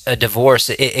hates a divorce.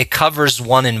 It covers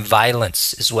one in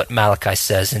violence, is what Malachi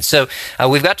says. And so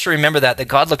we've got to remember that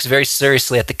God looks very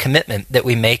seriously at the commitment that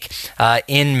we make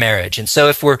in marriage. And so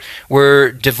if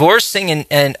we're divorcing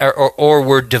or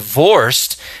we're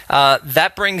divorced,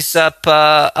 that brings up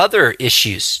other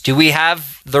issues. Do we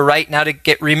have the right now to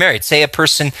get remarried? Say a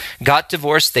person got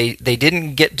divorced, they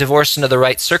didn't get divorced under the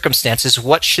right circumstances.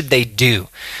 What should they do?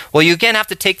 Well, you again have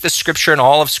to take the scripture and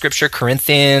all of scripture,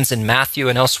 Corinthians and Matthew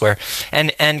and elsewhere,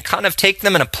 and kind of take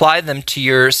them and apply them to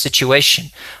your situation.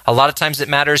 A lot of times it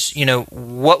matters,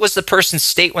 what was the person's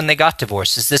state when they got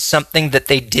divorced? Is this something that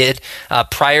they did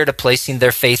prior to placing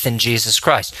their faith in Jesus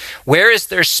Christ? Where is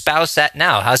their spouse at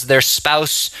now? Has their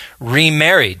spouse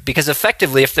remarried? Because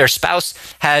effectively, if their spouse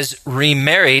has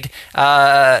remarried,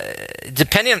 no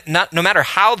matter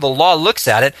how the law looks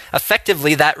at it,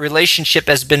 effectively that relationship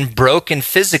has been broken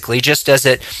physically, just as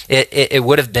it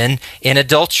would have been in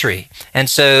adultery. And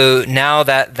so now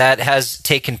that has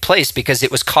taken place because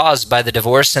it was caused by the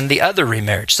divorce and the other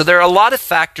remarriage. So there are a lot of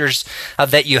factors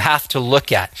that you have to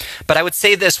look at. But I would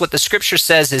say this, what the scripture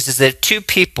says is that two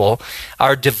people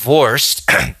are divorced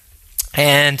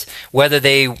and whether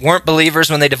they weren't believers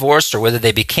when they divorced or whether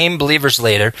they became believers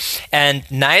later, and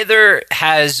neither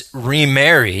has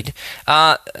remarried,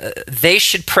 they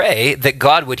should pray that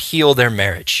God would heal their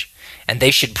marriage. And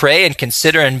they should pray and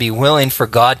consider and be willing for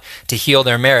God to heal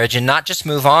their marriage and not just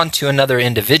move on to another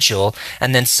individual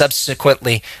and then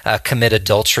subsequently commit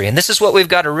adultery. And this is what we've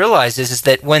got to realize is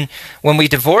that when we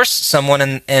divorce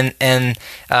someone and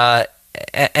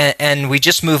we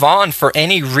just move on for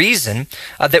any reason,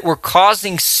 that we're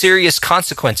causing serious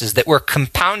consequences, that we're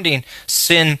compounding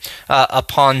sin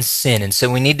upon sin. And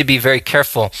so we need to be very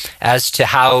careful as to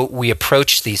how we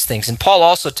approach these things. And Paul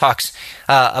also talks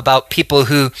about people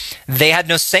who they had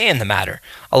no say in the matter.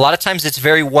 A lot of times it's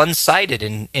very one-sided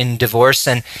in divorce,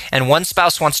 and one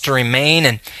spouse wants to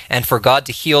remain and for God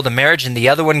to heal the marriage, and the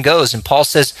other one goes. And Paul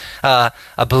says a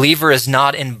believer is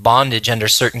not in bondage under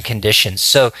certain conditions.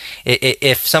 So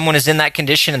if someone is in that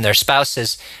condition and their spouse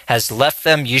has left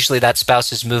them, usually that spouse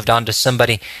has moved on to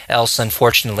somebody else,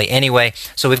 unfortunately, anyway.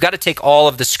 So we've got to take all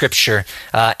of the scripture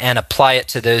and apply it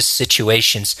to those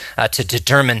situations to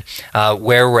determine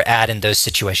where we're at in those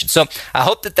situations. So I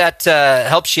hope that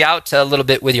helps you out a little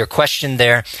bit with your question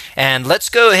there. And let's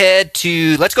go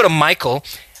to Michael.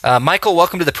 Michael,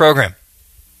 welcome to the program.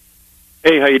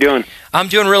 Hey, how you doing? I'm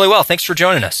doing really well. Thanks for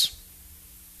joining us.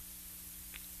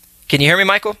 Can you hear me,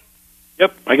 Michael?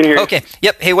 Yep, I can hear you. Okay.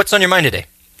 Yep. Hey, what's on your mind today?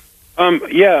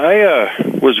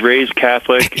 I was raised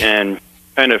Catholic and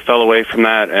kind of fell away from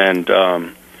that, and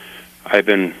I've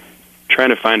been trying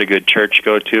to find a good church to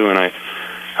go to, and I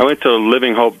went to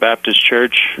Living Hope Baptist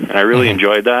Church, and I really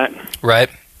enjoyed that. Right.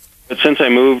 But since I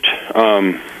moved,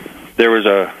 there was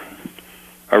a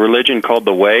religion called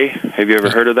the Way. Have you ever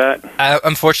heard of that?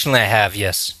 Unfortunately, I have,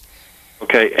 yes.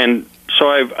 Okay, and so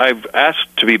I've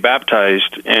asked to be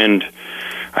baptized, and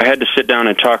I had to sit down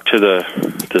and talk to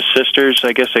the sisters,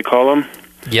 I guess they call them.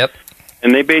 Yep.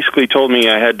 And they basically told me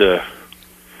I had to,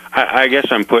 I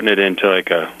guess I'm putting it into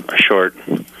like a short,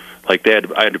 like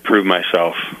I had to prove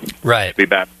myself. Right. To be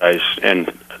baptized.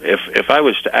 And if I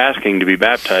was asking to be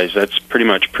baptized, that's pretty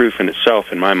much proof in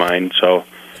itself in my mind. So,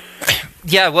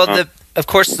 yeah, well, of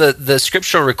course, the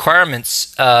scriptural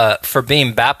requirements for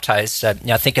being baptized, I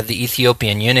think of the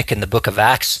Ethiopian eunuch in the book of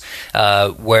Acts,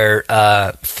 where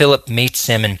Philip meets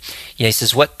him, and he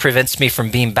says, "What prevents me from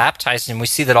being baptized?" And we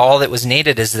see that all that was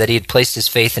needed is that he had placed his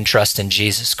faith and trust in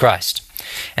Jesus Christ.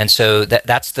 And so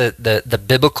that's the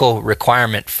biblical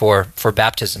requirement for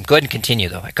baptism. Go ahead and continue,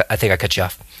 though. I think I cut you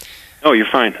off. No, you're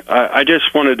fine. I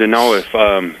just wanted to know if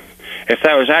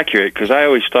that was accurate, because I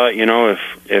always thought,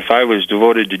 if I was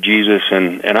devoted to Jesus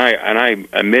and I'm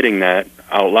admitting that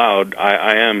out loud,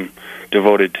 I am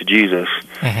devoted to Jesus,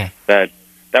 that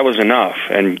was enough,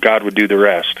 and God would do the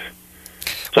rest.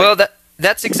 So, well,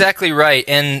 that's exactly right.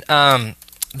 And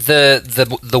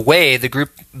the Way, the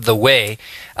group The Way,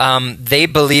 they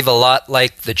believe a lot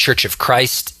like the Church of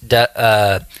Christ,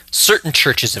 certain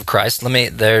churches of Christ.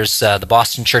 There's the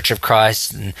Boston Church of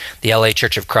Christ and the LA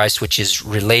Church of Christ, which is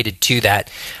related to that,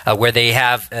 where they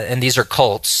have, and these are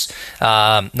cults.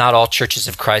 Not all churches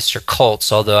of Christ are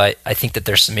cults, although I think that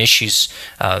there's some issues,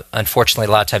 unfortunately,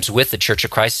 a lot of times with the Church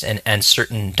of Christ and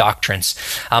certain doctrines.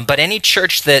 But any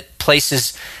church that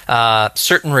places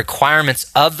certain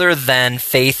requirements other than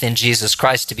faith in Jesus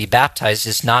Christ to be baptized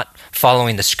is not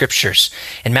following the Scriptures.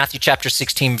 In Matthew chapter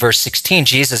 16, verse 16,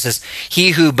 Jesus says,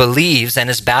 "He who believes and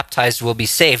is baptized will be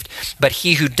saved, but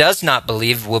he who does not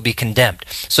believe will be condemned."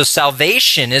 So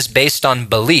salvation is based on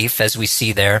belief, as we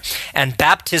see there, and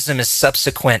baptism is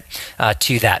subsequent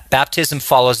to that. Baptism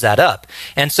follows that up.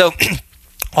 And so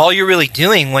all you're really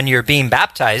doing when you're being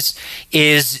baptized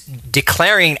is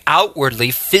declaring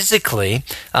outwardly, physically,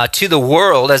 to the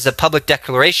world as a public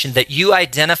declaration that you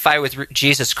identify with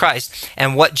Jesus Christ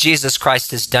and what Jesus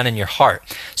Christ has done in your heart.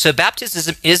 So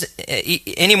baptism is,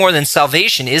 any more than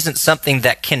salvation, isn't something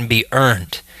that can be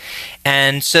earned.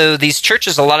 And so these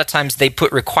churches, a lot of times, they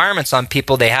put requirements on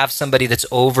people. They have somebody that's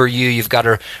over you. You've got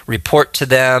to report to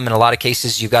them. In a lot of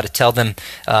cases, you've got to tell them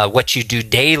what you do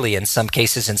daily, in some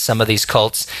cases, in some of these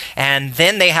cults. And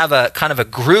then they have a kind of a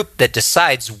group that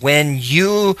decides when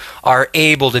you are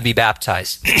able to be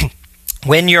baptized.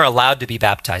 When you're allowed to be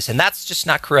baptized, and that's just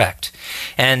not correct.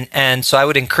 And so I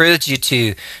would encourage you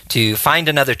to find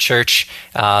another church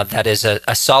that is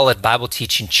a solid Bible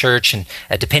teaching church, and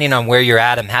depending on where you're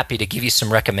at, I'm happy to give you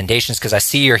some recommendations, because I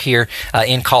see you're here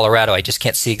in Colorado. I just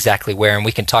can't see exactly where, and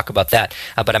we can talk about that.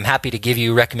 But I'm happy to give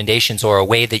you recommendations or a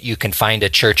way that you can find a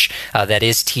church that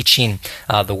is teaching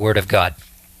the Word of God.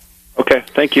 Okay,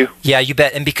 thank you. Yeah, you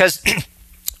bet. And because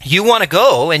you want to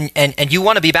go and you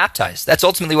want to be baptized. That's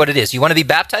ultimately what it is. You want to be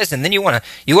baptized, and then you want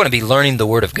to be learning the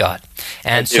Word of God.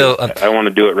 And so I want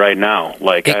to do it right now.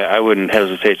 I wouldn't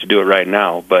hesitate to do it right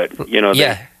now, but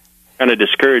they kind of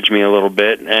discouraged me a little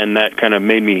bit, and that kind of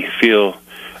made me feel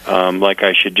like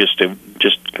I should just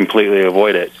completely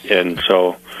avoid it. And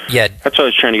so that's why I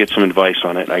was trying to get some advice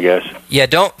on it, I guess. Yeah,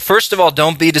 first of all,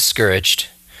 don't be discouraged.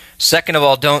 Second of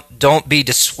all, don't be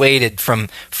dissuaded from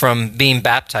being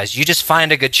baptized. You just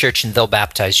find a good church and they'll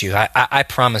baptize you. I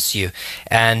promise you.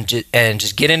 And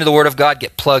just get into the Word of God,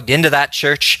 get plugged into that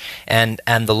church, and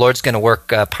the Lord's going to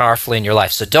work powerfully in your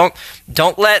life. So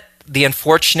don't let the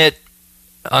unfortunate,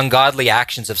 ungodly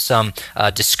actions of some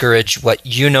discourage what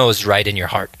you know is right in your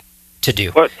heart to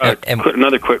do.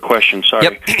 Another quick question. Sorry.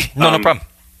 Yep. No problem.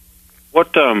 What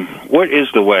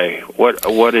is the Way?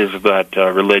 What is that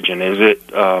religion? Is it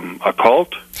a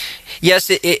cult? Yes,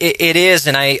 it is,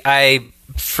 and I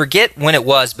forget when it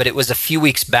was, but it was a few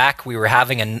weeks back. We were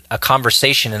having a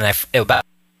conversation about the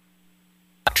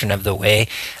doctrine of the Way,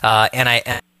 and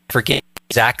I forget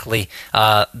exactly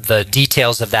the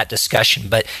details of that discussion.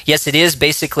 But yes, it is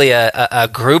basically a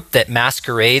group that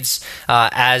masquerades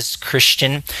as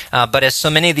Christian. But as so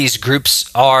many of these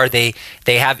groups are, they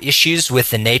have issues with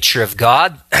the nature of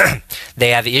God. They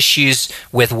have issues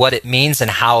with what it means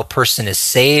and how a person is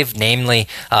saved, namely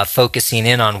focusing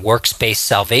in on works-based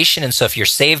salvation. And so if you're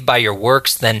saved by your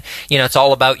works, then it's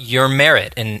all about your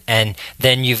merit. And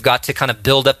then you've got to kind of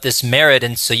build up this merit,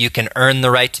 and so you can earn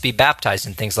the right to be baptized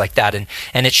and things like that.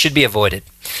 And it should be avoided.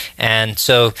 And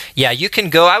so, you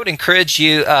can go. I would encourage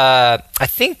you. I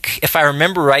think, if I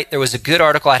remember right, there was a good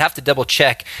article. I'd have to double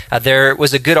check. There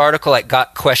was a good article at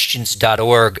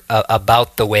gotquestions.org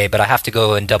about the Way, but I have to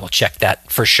go and double check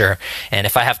that for sure. And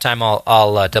if I have time,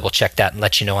 I'll double check that and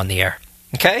let you know on the air.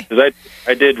 Okay?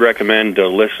 I did recommend to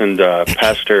listen to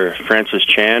Pastor Francis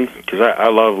Chan, because I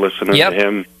love listening to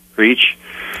him preach.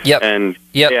 Yep. And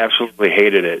they absolutely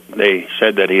hated it. They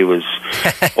said that he was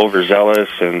overzealous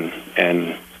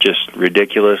and just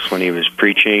ridiculous when he was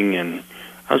preaching, and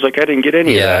I was like, I didn't get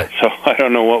any of that, so I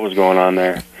don't know what was going on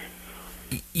there.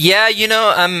 Yeah,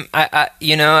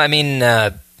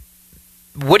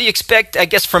 what do you expect, I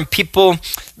guess, from people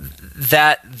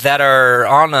that are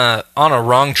on a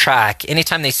wrong track?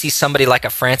 Anytime they see somebody like a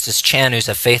Francis Chan, who's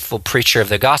a faithful preacher of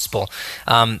the gospel,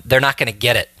 they're not going to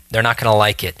get it. They're not going to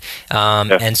like it.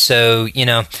 And so,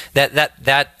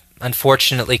 that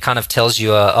unfortunately kind of tells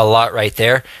you a lot right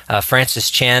there.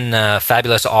 Francis Chan,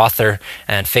 fabulous author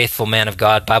and faithful man of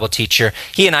God, Bible teacher.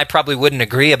 He and I probably wouldn't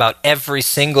agree about every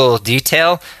single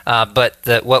detail, but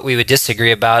what we would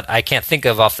disagree about, I can't think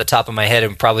of off the top of my head,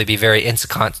 and would probably be very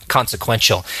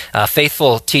inconsequential.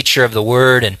 Faithful teacher of the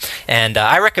Word, and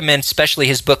I recommend especially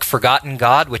his book, Forgotten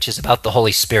God, which is about the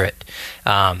Holy Spirit.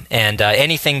 And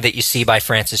anything that you see by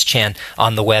Francis Chan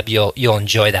on the web, you'll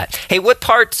enjoy that. Hey,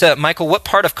 Michael, what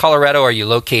part of Colorado Colorado are you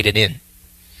located in?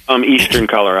 Eastern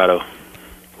Colorado.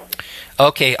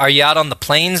 Okay, are you out on the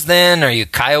plains then? Are you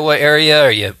Kiowa area?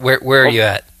 Are you where are you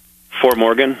at? Fort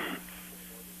Morgan.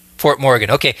 Fort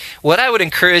Morgan. Okay. What I would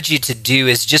encourage you to do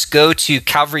is just go to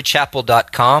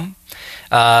calvarychapel.com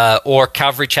or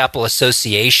Calvary Chapel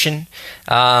Association,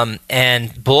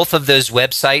 and both of those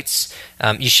websites.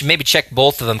 You should maybe check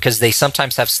both of them because they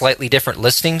sometimes have slightly different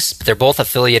listings, but they're both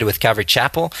affiliated with Calvary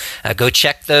Chapel. Go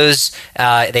check those.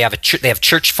 They have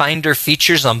Church Finder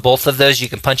features on both of those. You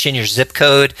can punch in your zip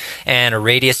code and a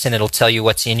radius, and it'll tell you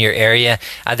what's in your area.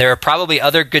 There are probably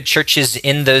other good churches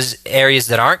in those areas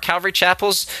that aren't Calvary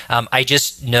Chapels. I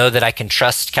just know that I can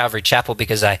trust Calvary Chapel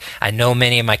because I know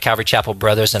many of my Calvary Chapel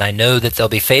brothers, and I know that they'll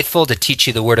be faithful to teach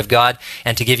you the Word of God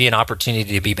and to give you an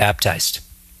opportunity to be baptized.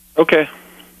 Okay.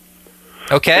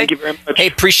 Okay. Thank you very much. Hey,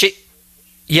 appreciate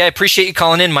you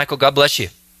calling in, Michael. God bless you.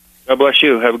 God bless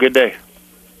you. Have a good day.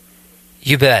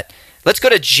 You bet. Let's go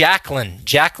to Jacqueline.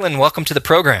 Jacqueline, welcome to the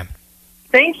program.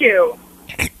 Thank you.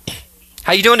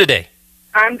 How you doing today?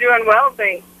 I'm doing well,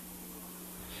 thanks.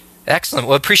 Excellent.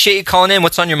 Well, appreciate you calling in.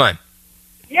 What's on your mind?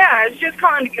 Yeah, I was just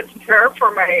calling to get some prayer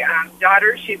for my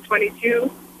daughter. She's 22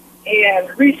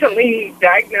 and recently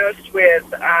diagnosed with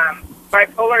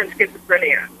bipolar and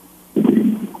schizophrenia.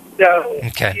 So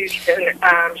okay.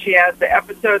 She has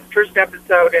the first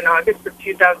episode in August of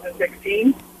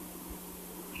 2016,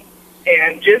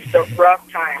 and just a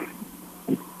rough time.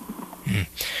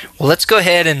 Well, let's go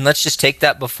ahead and let's just take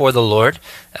that before the Lord.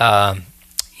 I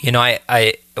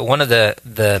one of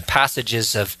the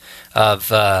passages of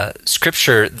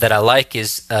Scripture that I like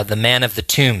is the man of the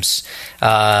tombs,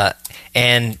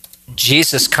 and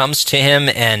Jesus comes to him,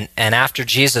 and after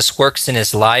Jesus works in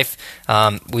his life,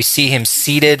 we see him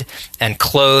seated and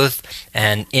clothed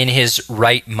and in his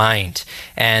right mind.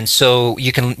 And so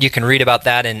you can read about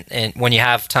that in when you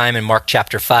have time in Mark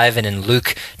chapter 5 and in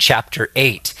Luke chapter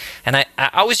 8. And I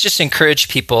always just encourage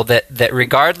people that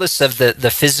regardless of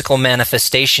the physical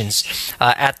manifestations,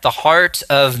 at the heart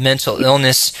of mental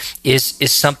illness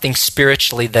is something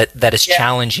spiritually that is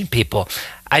challenging people.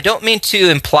 I don't mean to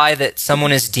imply that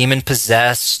someone is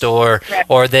demon-possessed or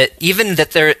that even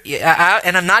that they're,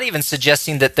 and I'm not even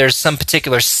suggesting that there's some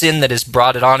particular sin that has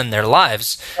brought it on in their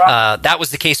lives. That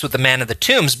was the case with the man of the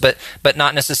tombs, but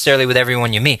not necessarily with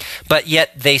everyone you meet. But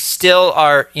yet they still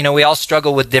are, we all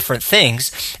struggle with different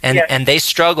things, and they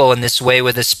struggle in this way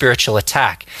with a spiritual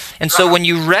attack. And so when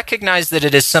you recognize that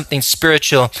it is something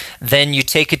spiritual, then you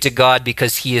take it to God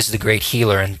because He is the great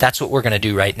healer, and that's what we're going to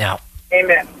do right now.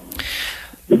 Amen.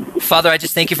 Father, I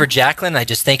just thank you for Jacqueline. I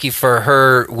just thank you for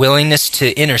her willingness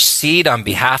to intercede on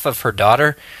behalf of her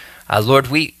daughter. Lord,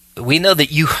 we know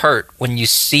that you hurt when you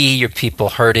see your people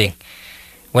hurting,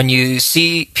 when you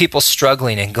see people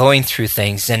struggling and going through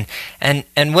things. And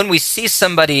when we see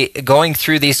somebody going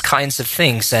through these kinds of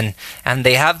things and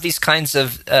they have these kinds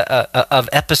of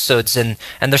episodes and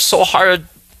they're so hard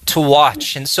to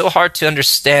watch and so hard to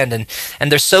understand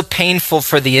and they're so painful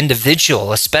for the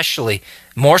individual, especially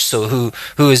more so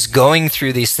who is going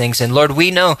through these things. And Lord,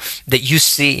 we know that you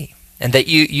see and that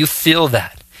you feel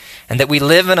that, and that we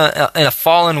live in a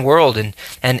fallen world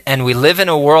and we live in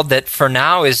a world that for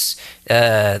now is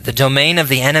the domain of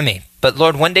the enemy. But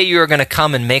Lord, one day you are going to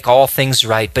come and make all things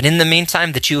right. But in the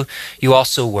meantime, that you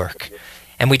also work.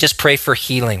 And we just pray for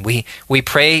healing. We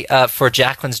pray for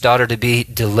Jacqueline's daughter to be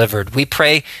delivered. We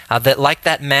pray that like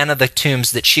that man of the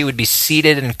tombs, that she would be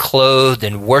seated and clothed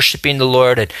and worshiping the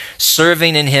Lord and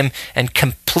serving in Him and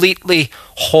completely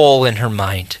whole in her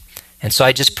mind. And so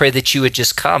I just pray that you would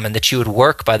just come and that you would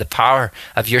work by the power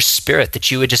of your Spirit, that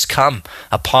you would just come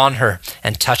upon her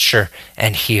and touch her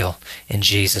and heal in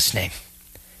Jesus' name.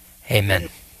 Amen.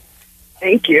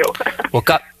 Thank you. Well,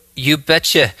 God, you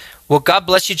betcha. Well, God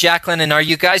bless you, Jacqueline. And are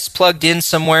you guys plugged in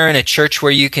somewhere in a church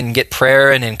where you can get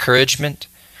prayer and encouragement?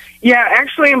 Yeah,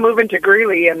 actually I'm moving to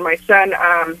Greeley, and my son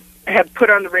had put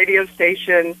on the radio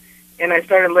station, and I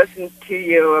started listening to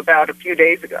you about a few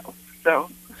days ago. So.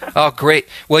 Oh, great.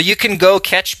 Well, you can go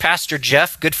catch Pastor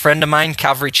Jeff, good friend of mine,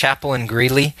 Calvary Chapel in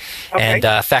Greeley. Okay. And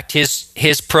in fact,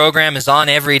 his program is on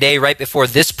every day right before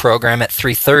this program at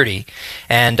 3:30.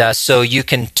 And so you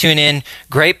can tune in.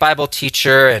 Great Bible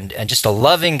teacher and just a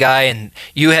loving guy. And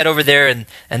you head over there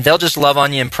and they'll just love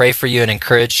on you and pray for you and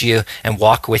encourage you and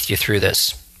walk with you through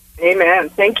this. Amen.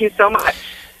 Thank you so much.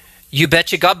 You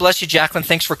betcha. God bless you, Jacqueline.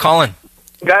 Thanks for calling.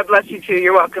 God bless you too.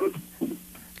 You're welcome.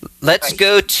 Let's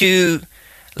go to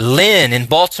Lynn in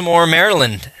Baltimore,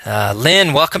 Maryland.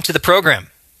 Lynn, welcome to the program.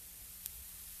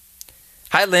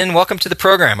 Hi, Lynn. Welcome to the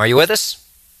program. Are you with us?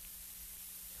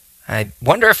 I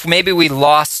wonder if maybe we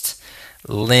lost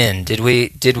Lynn. Did we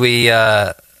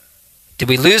Did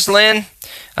we lose Lynn?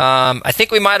 I think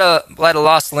we might have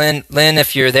lost Lynn. Lynn,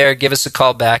 if you're there, give us a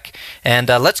call back. And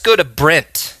let's go to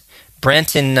Brent.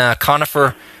 Brent in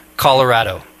Conifer,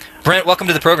 Colorado. Brent, welcome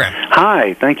to the program.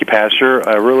 Hi, thank you, Pastor.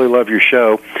 I really love your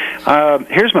show.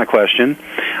 Here's my question.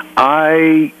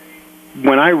 When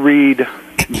I read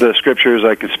the Scriptures,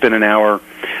 I can spend an hour,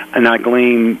 and I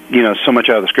glean, so much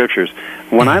out of the Scriptures.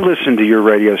 When I listen to your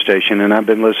radio station, and I've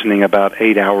been listening about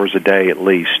 8 hours a day at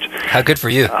least. How good for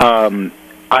you.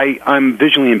 I'm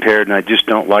visually impaired, and I just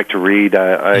don't like to read.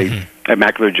 I have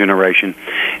macular degeneration.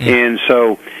 And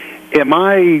so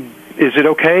is it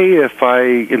okay if I,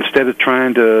 instead of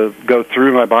trying to go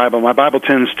through my Bible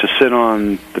tends to sit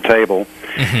on the table,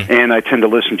 and I tend to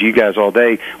listen to you guys all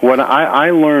day. When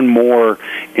I learn more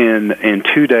in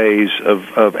 2 days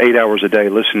of 8 hours a day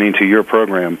listening to your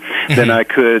program than I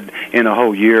could in a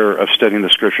whole year of studying the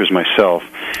Scriptures myself.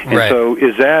 And so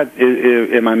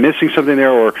am I missing something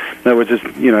there? Or, in other words,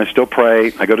 I still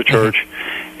pray, I go to church,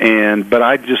 but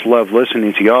I just love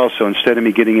listening to y'all. So instead of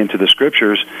me getting into the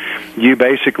Scriptures,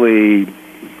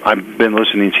 I've been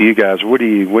listening to you guys. What do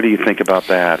you think about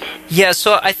that? Yeah,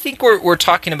 so I think we're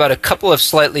talking about a couple of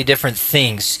slightly different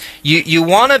things. You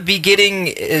want to be getting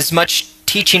as much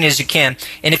teaching as you can.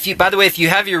 And by the way, if you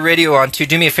have your radio on too,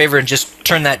 do me a favor and just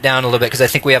turn that down a little bit, because I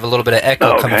think we have a little bit of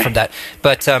echo coming from that.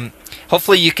 But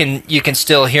hopefully you can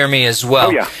still hear me as well.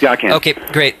 Oh yeah, I can. Okay,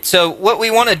 great. So what we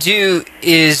want to do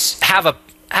is have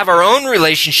our own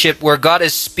relationship where God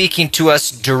is speaking to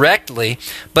us directly,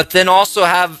 but then also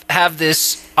have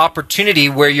this opportunity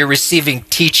where you're receiving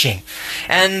teaching.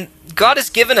 And God has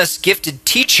given us gifted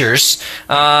teachers,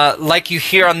 like you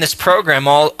hear on this program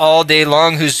all day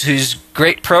long, whose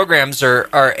great programs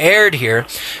are aired here,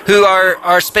 who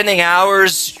are spending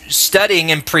hours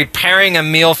studying and preparing a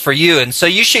meal for you. And so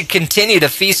you should continue to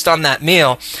feast on that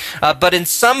meal, but in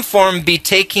some form be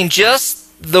taking just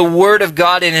the Word of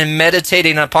God and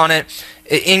meditating upon it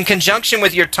in conjunction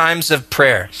with your times of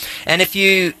prayer. And if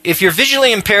you're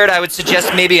visually impaired, I would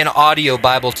suggest maybe an audio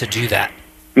Bible to do that.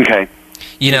 Okay.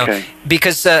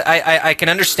 Because I can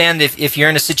understand if you're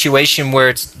in a situation where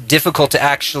it's difficult to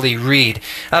actually read.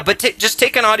 But just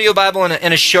take an audio Bible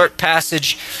and a short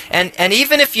passage, and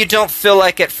even if you don't feel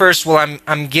like at first, well,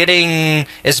 I'm getting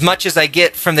as much as I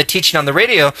get from the teaching on the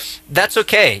radio, that's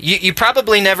okay. You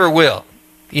probably never will.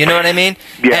 You know what I mean?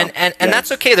 Yeah. And that's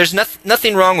okay. There's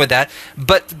nothing wrong with that.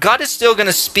 But God is still going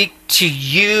to speak to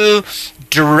you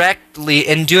directly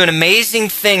and do an amazing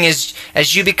thing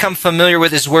as you become familiar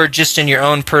with His Word just in your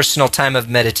own personal time of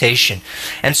meditation.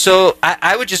 And so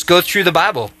I would just go through the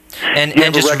Bible and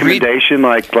just read. A recommendation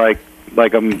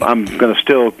like I'm going to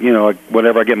still,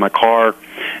 whenever I get in my car,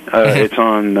 it's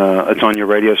on your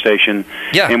radio station.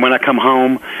 Yeah. And when I come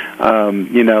home,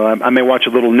 I may watch a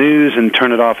little news and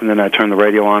turn it off, and then I turn the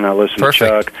radio on. I listen to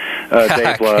Chuck,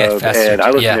 Dave Love, Ed.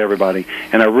 I listen to everybody,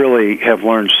 and I really have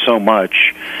learned so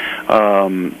much.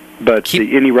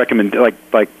 Any like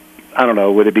I don't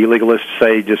know, would it be legalist to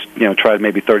say just try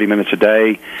maybe 30 minutes a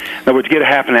day? In other words, get a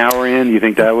half an hour in. You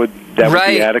think that would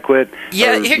be adequate?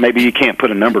 Yeah. Or maybe you can't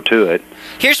put a number to it.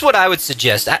 Here's what I would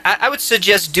suggest. I would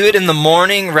suggest do it in the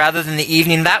morning rather than the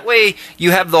evening. That way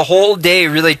you have the whole day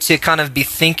really to kind of be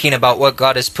thinking about what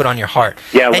God has put on your heart.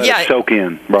 Yeah, let it soak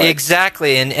in. Right.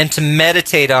 Exactly, and to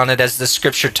meditate on it as the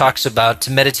Scripture talks about,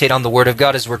 to meditate on the Word of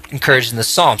God as we're encouraged in the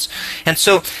Psalms. And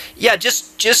so, yeah,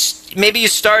 just maybe you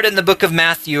start in the book of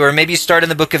Matthew, or maybe you start in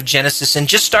the book of Genesis, and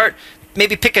just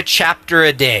maybe pick a chapter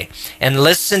a day and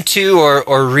listen to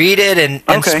or read it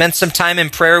and spend some time in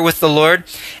prayer with the Lord,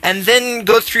 and then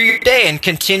go through your day and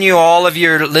continue all of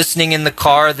your listening in the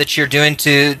car that you're doing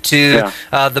to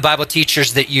the Bible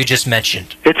teachers that you just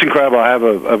mentioned. It's incredible. I have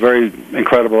a very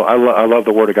incredible, I love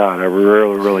the Word of God. I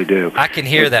really, really do. I can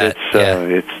hear that.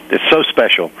 It's so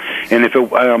special. And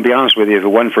I'll be honest with you, if it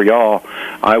wasn't for y'all,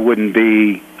 I wouldn't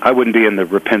be in the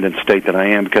repentant state that I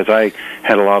am, because I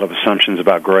had a lot of assumptions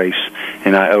about grace,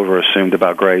 and I over-assumed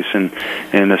about grace, and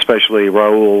especially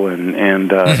Raul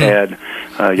and Ed,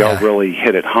 y'all really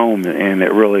hit it home, and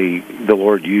the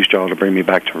Lord used y'all to bring me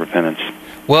back to repentance.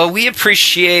 Well, we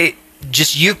appreciate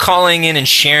just you calling in and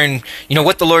sharing,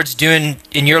 what the Lord's doing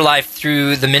in your life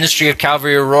through the ministry of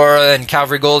Calvary Aurora and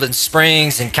Calvary Golden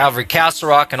Springs and Calvary Castle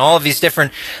Rock and all of these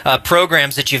different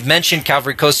programs that you've mentioned,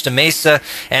 Calvary Costa Mesa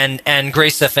and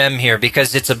Grace FM here,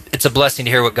 because it's a blessing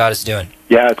to hear what God is doing.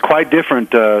 Yeah, it's quite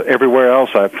different. Everywhere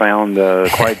else I've found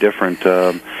quite different.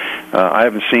 I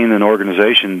haven't seen an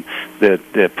organization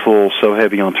that pulls so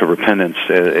heavy onto repentance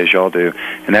as y'all do,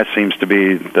 and that seems to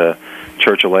be the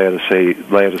Church of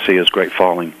Laodicea's great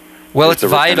falling. Well, is it's the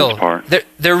repentance vital. part.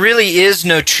 There really is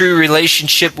no true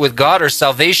relationship with God or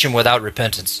salvation without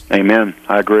repentance. Amen.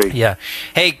 I agree. Yeah.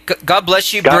 Hey, God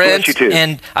bless you, God Brent. bless you, too.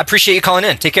 And I appreciate you calling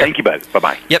in. Take care. Thank you, bud.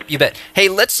 Bye-bye. Yep, you bet. Hey,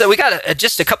 we got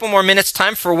just a couple more minutes,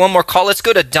 time for one more call. Let's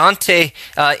go to Dante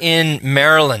in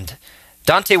Maryland.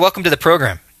 Dante, welcome to the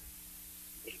program.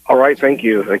 All right, thank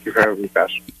you. Thank you for having me,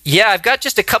 Pastor. Yeah, I've got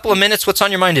just a couple of minutes. What's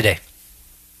on your mind today?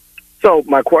 So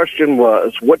my question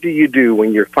was, what do you do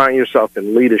when you find yourself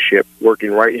in leadership,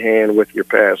 working right hand with your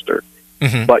pastor,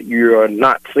 but you're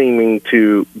not seeming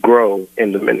to grow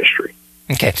in the ministry?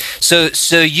 Okay,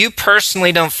 so you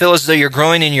personally don't feel as though you're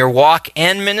growing in your walk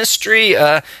and ministry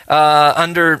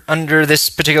under this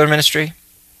particular ministry?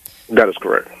 That is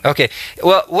correct. Okay.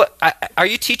 Well, are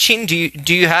you teaching? Do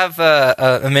you have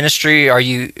a ministry? Are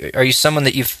you someone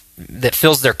that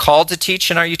feels they're called to teach,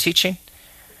 and are you teaching?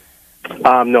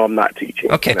 No, I'm not teaching.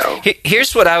 Okay. No.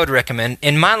 Here's what I would recommend.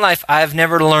 In my life, I've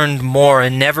never learned more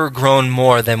and never grown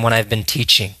more than when I've been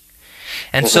teaching.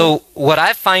 And so what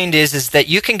I find is that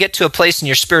you can get to a place in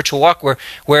your spiritual walk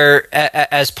where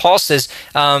as Paul says,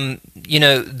 though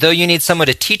you need someone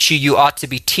to teach you, you ought to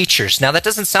be teachers. Now, that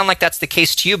doesn't sound like that's the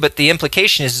case to you, but the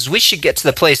implication is we should get to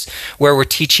the place where we're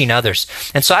teaching others.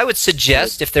 And so I would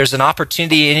suggest if there's an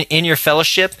opportunity in your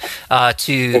fellowship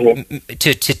to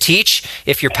teach,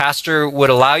 if your pastor would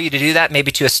allow you to do that,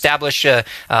 maybe to establish a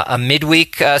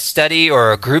midweek study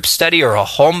or a group study or a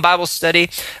home Bible study,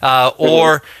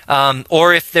 or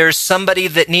if there's somebody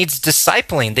that needs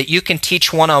discipling that you can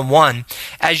teach one-on-one,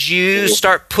 as you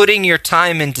start putting your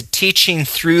time into teaching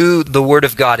through the Word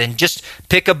of God. And just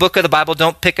pick a book of the Bible.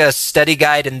 Don't pick a study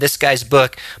guide in this guy's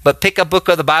book, but pick a book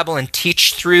of the Bible and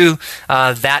teach through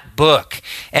that book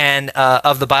and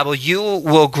of the Bible. You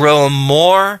will grow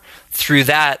more through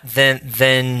that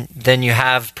than you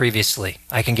have previously.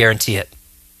 I can guarantee it.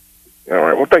 All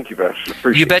right. Well, thank you, Pastor.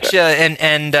 Appreciate you betcha, that.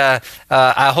 and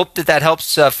I hope that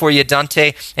helps for you,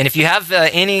 Dante. And if you have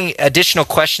any additional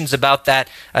questions about that,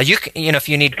 you can, if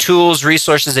you need tools,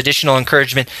 resources, additional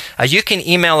encouragement, you can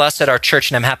email us at our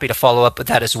church, and I'm happy to follow up with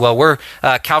that as well. We're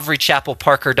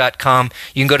CalvaryChapelParker.com.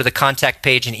 You can go to the contact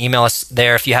page and email us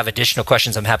there. If you have additional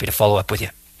questions, I'm happy to follow up with you.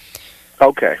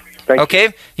 Okay. Thank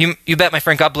you. You bet, my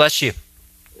friend. God bless you.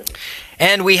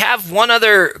 And we have one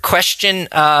other question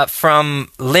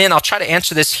from Lynn. I'll try to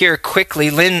answer this here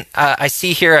quickly. Lynn, I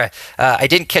see here, I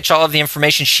didn't catch all of the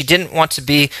information. She didn't want to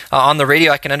be on the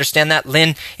radio. I can understand that.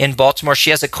 Lynn in Baltimore, she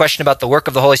has a question about the work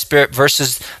of the Holy Spirit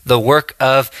versus the work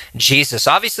of Jesus.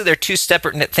 Obviously, they're two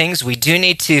separate things. We do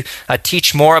need to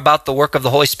teach more about the work of the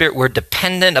Holy Spirit. We're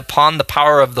dependent upon the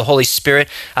power of the Holy Spirit.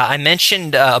 I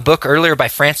mentioned a book earlier by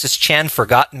Francis Chan,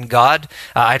 Forgotten God.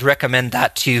 I'd recommend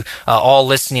that to all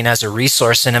listening as a resource.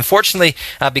 And unfortunately,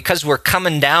 because we're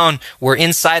coming down, we're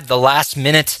inside the last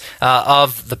minute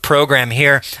of the program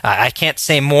here. I can't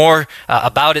say more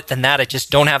about it than that. I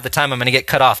just don't have the time. I'm going to get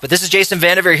cut off. But this is Jason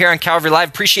Vandeveer here on Calvary Live.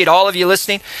 Appreciate all of you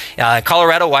listening.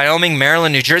 Colorado, Wyoming,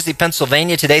 Maryland, New Jersey,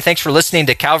 Pennsylvania today. Thanks for listening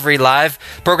to Calvary Live.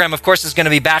 The program, of course, is going to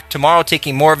be back tomorrow,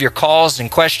 taking more of your calls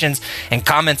and questions and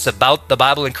comments about the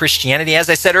Bible and Christianity. As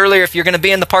I said earlier, if you're going to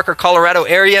be in the Parker, Colorado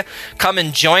area, come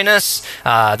and join us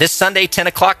this Sunday, 10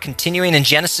 o'clock, continuing in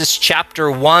Genesis chapter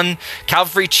 1,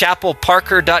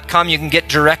 CalvaryChapelParker.com. You can get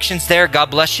directions there. God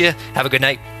bless you. Have a good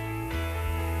night.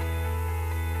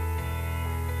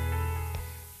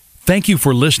 Thank you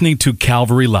for listening to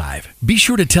Calvary Live. Be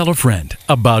sure to tell a friend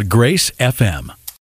about Grace FM.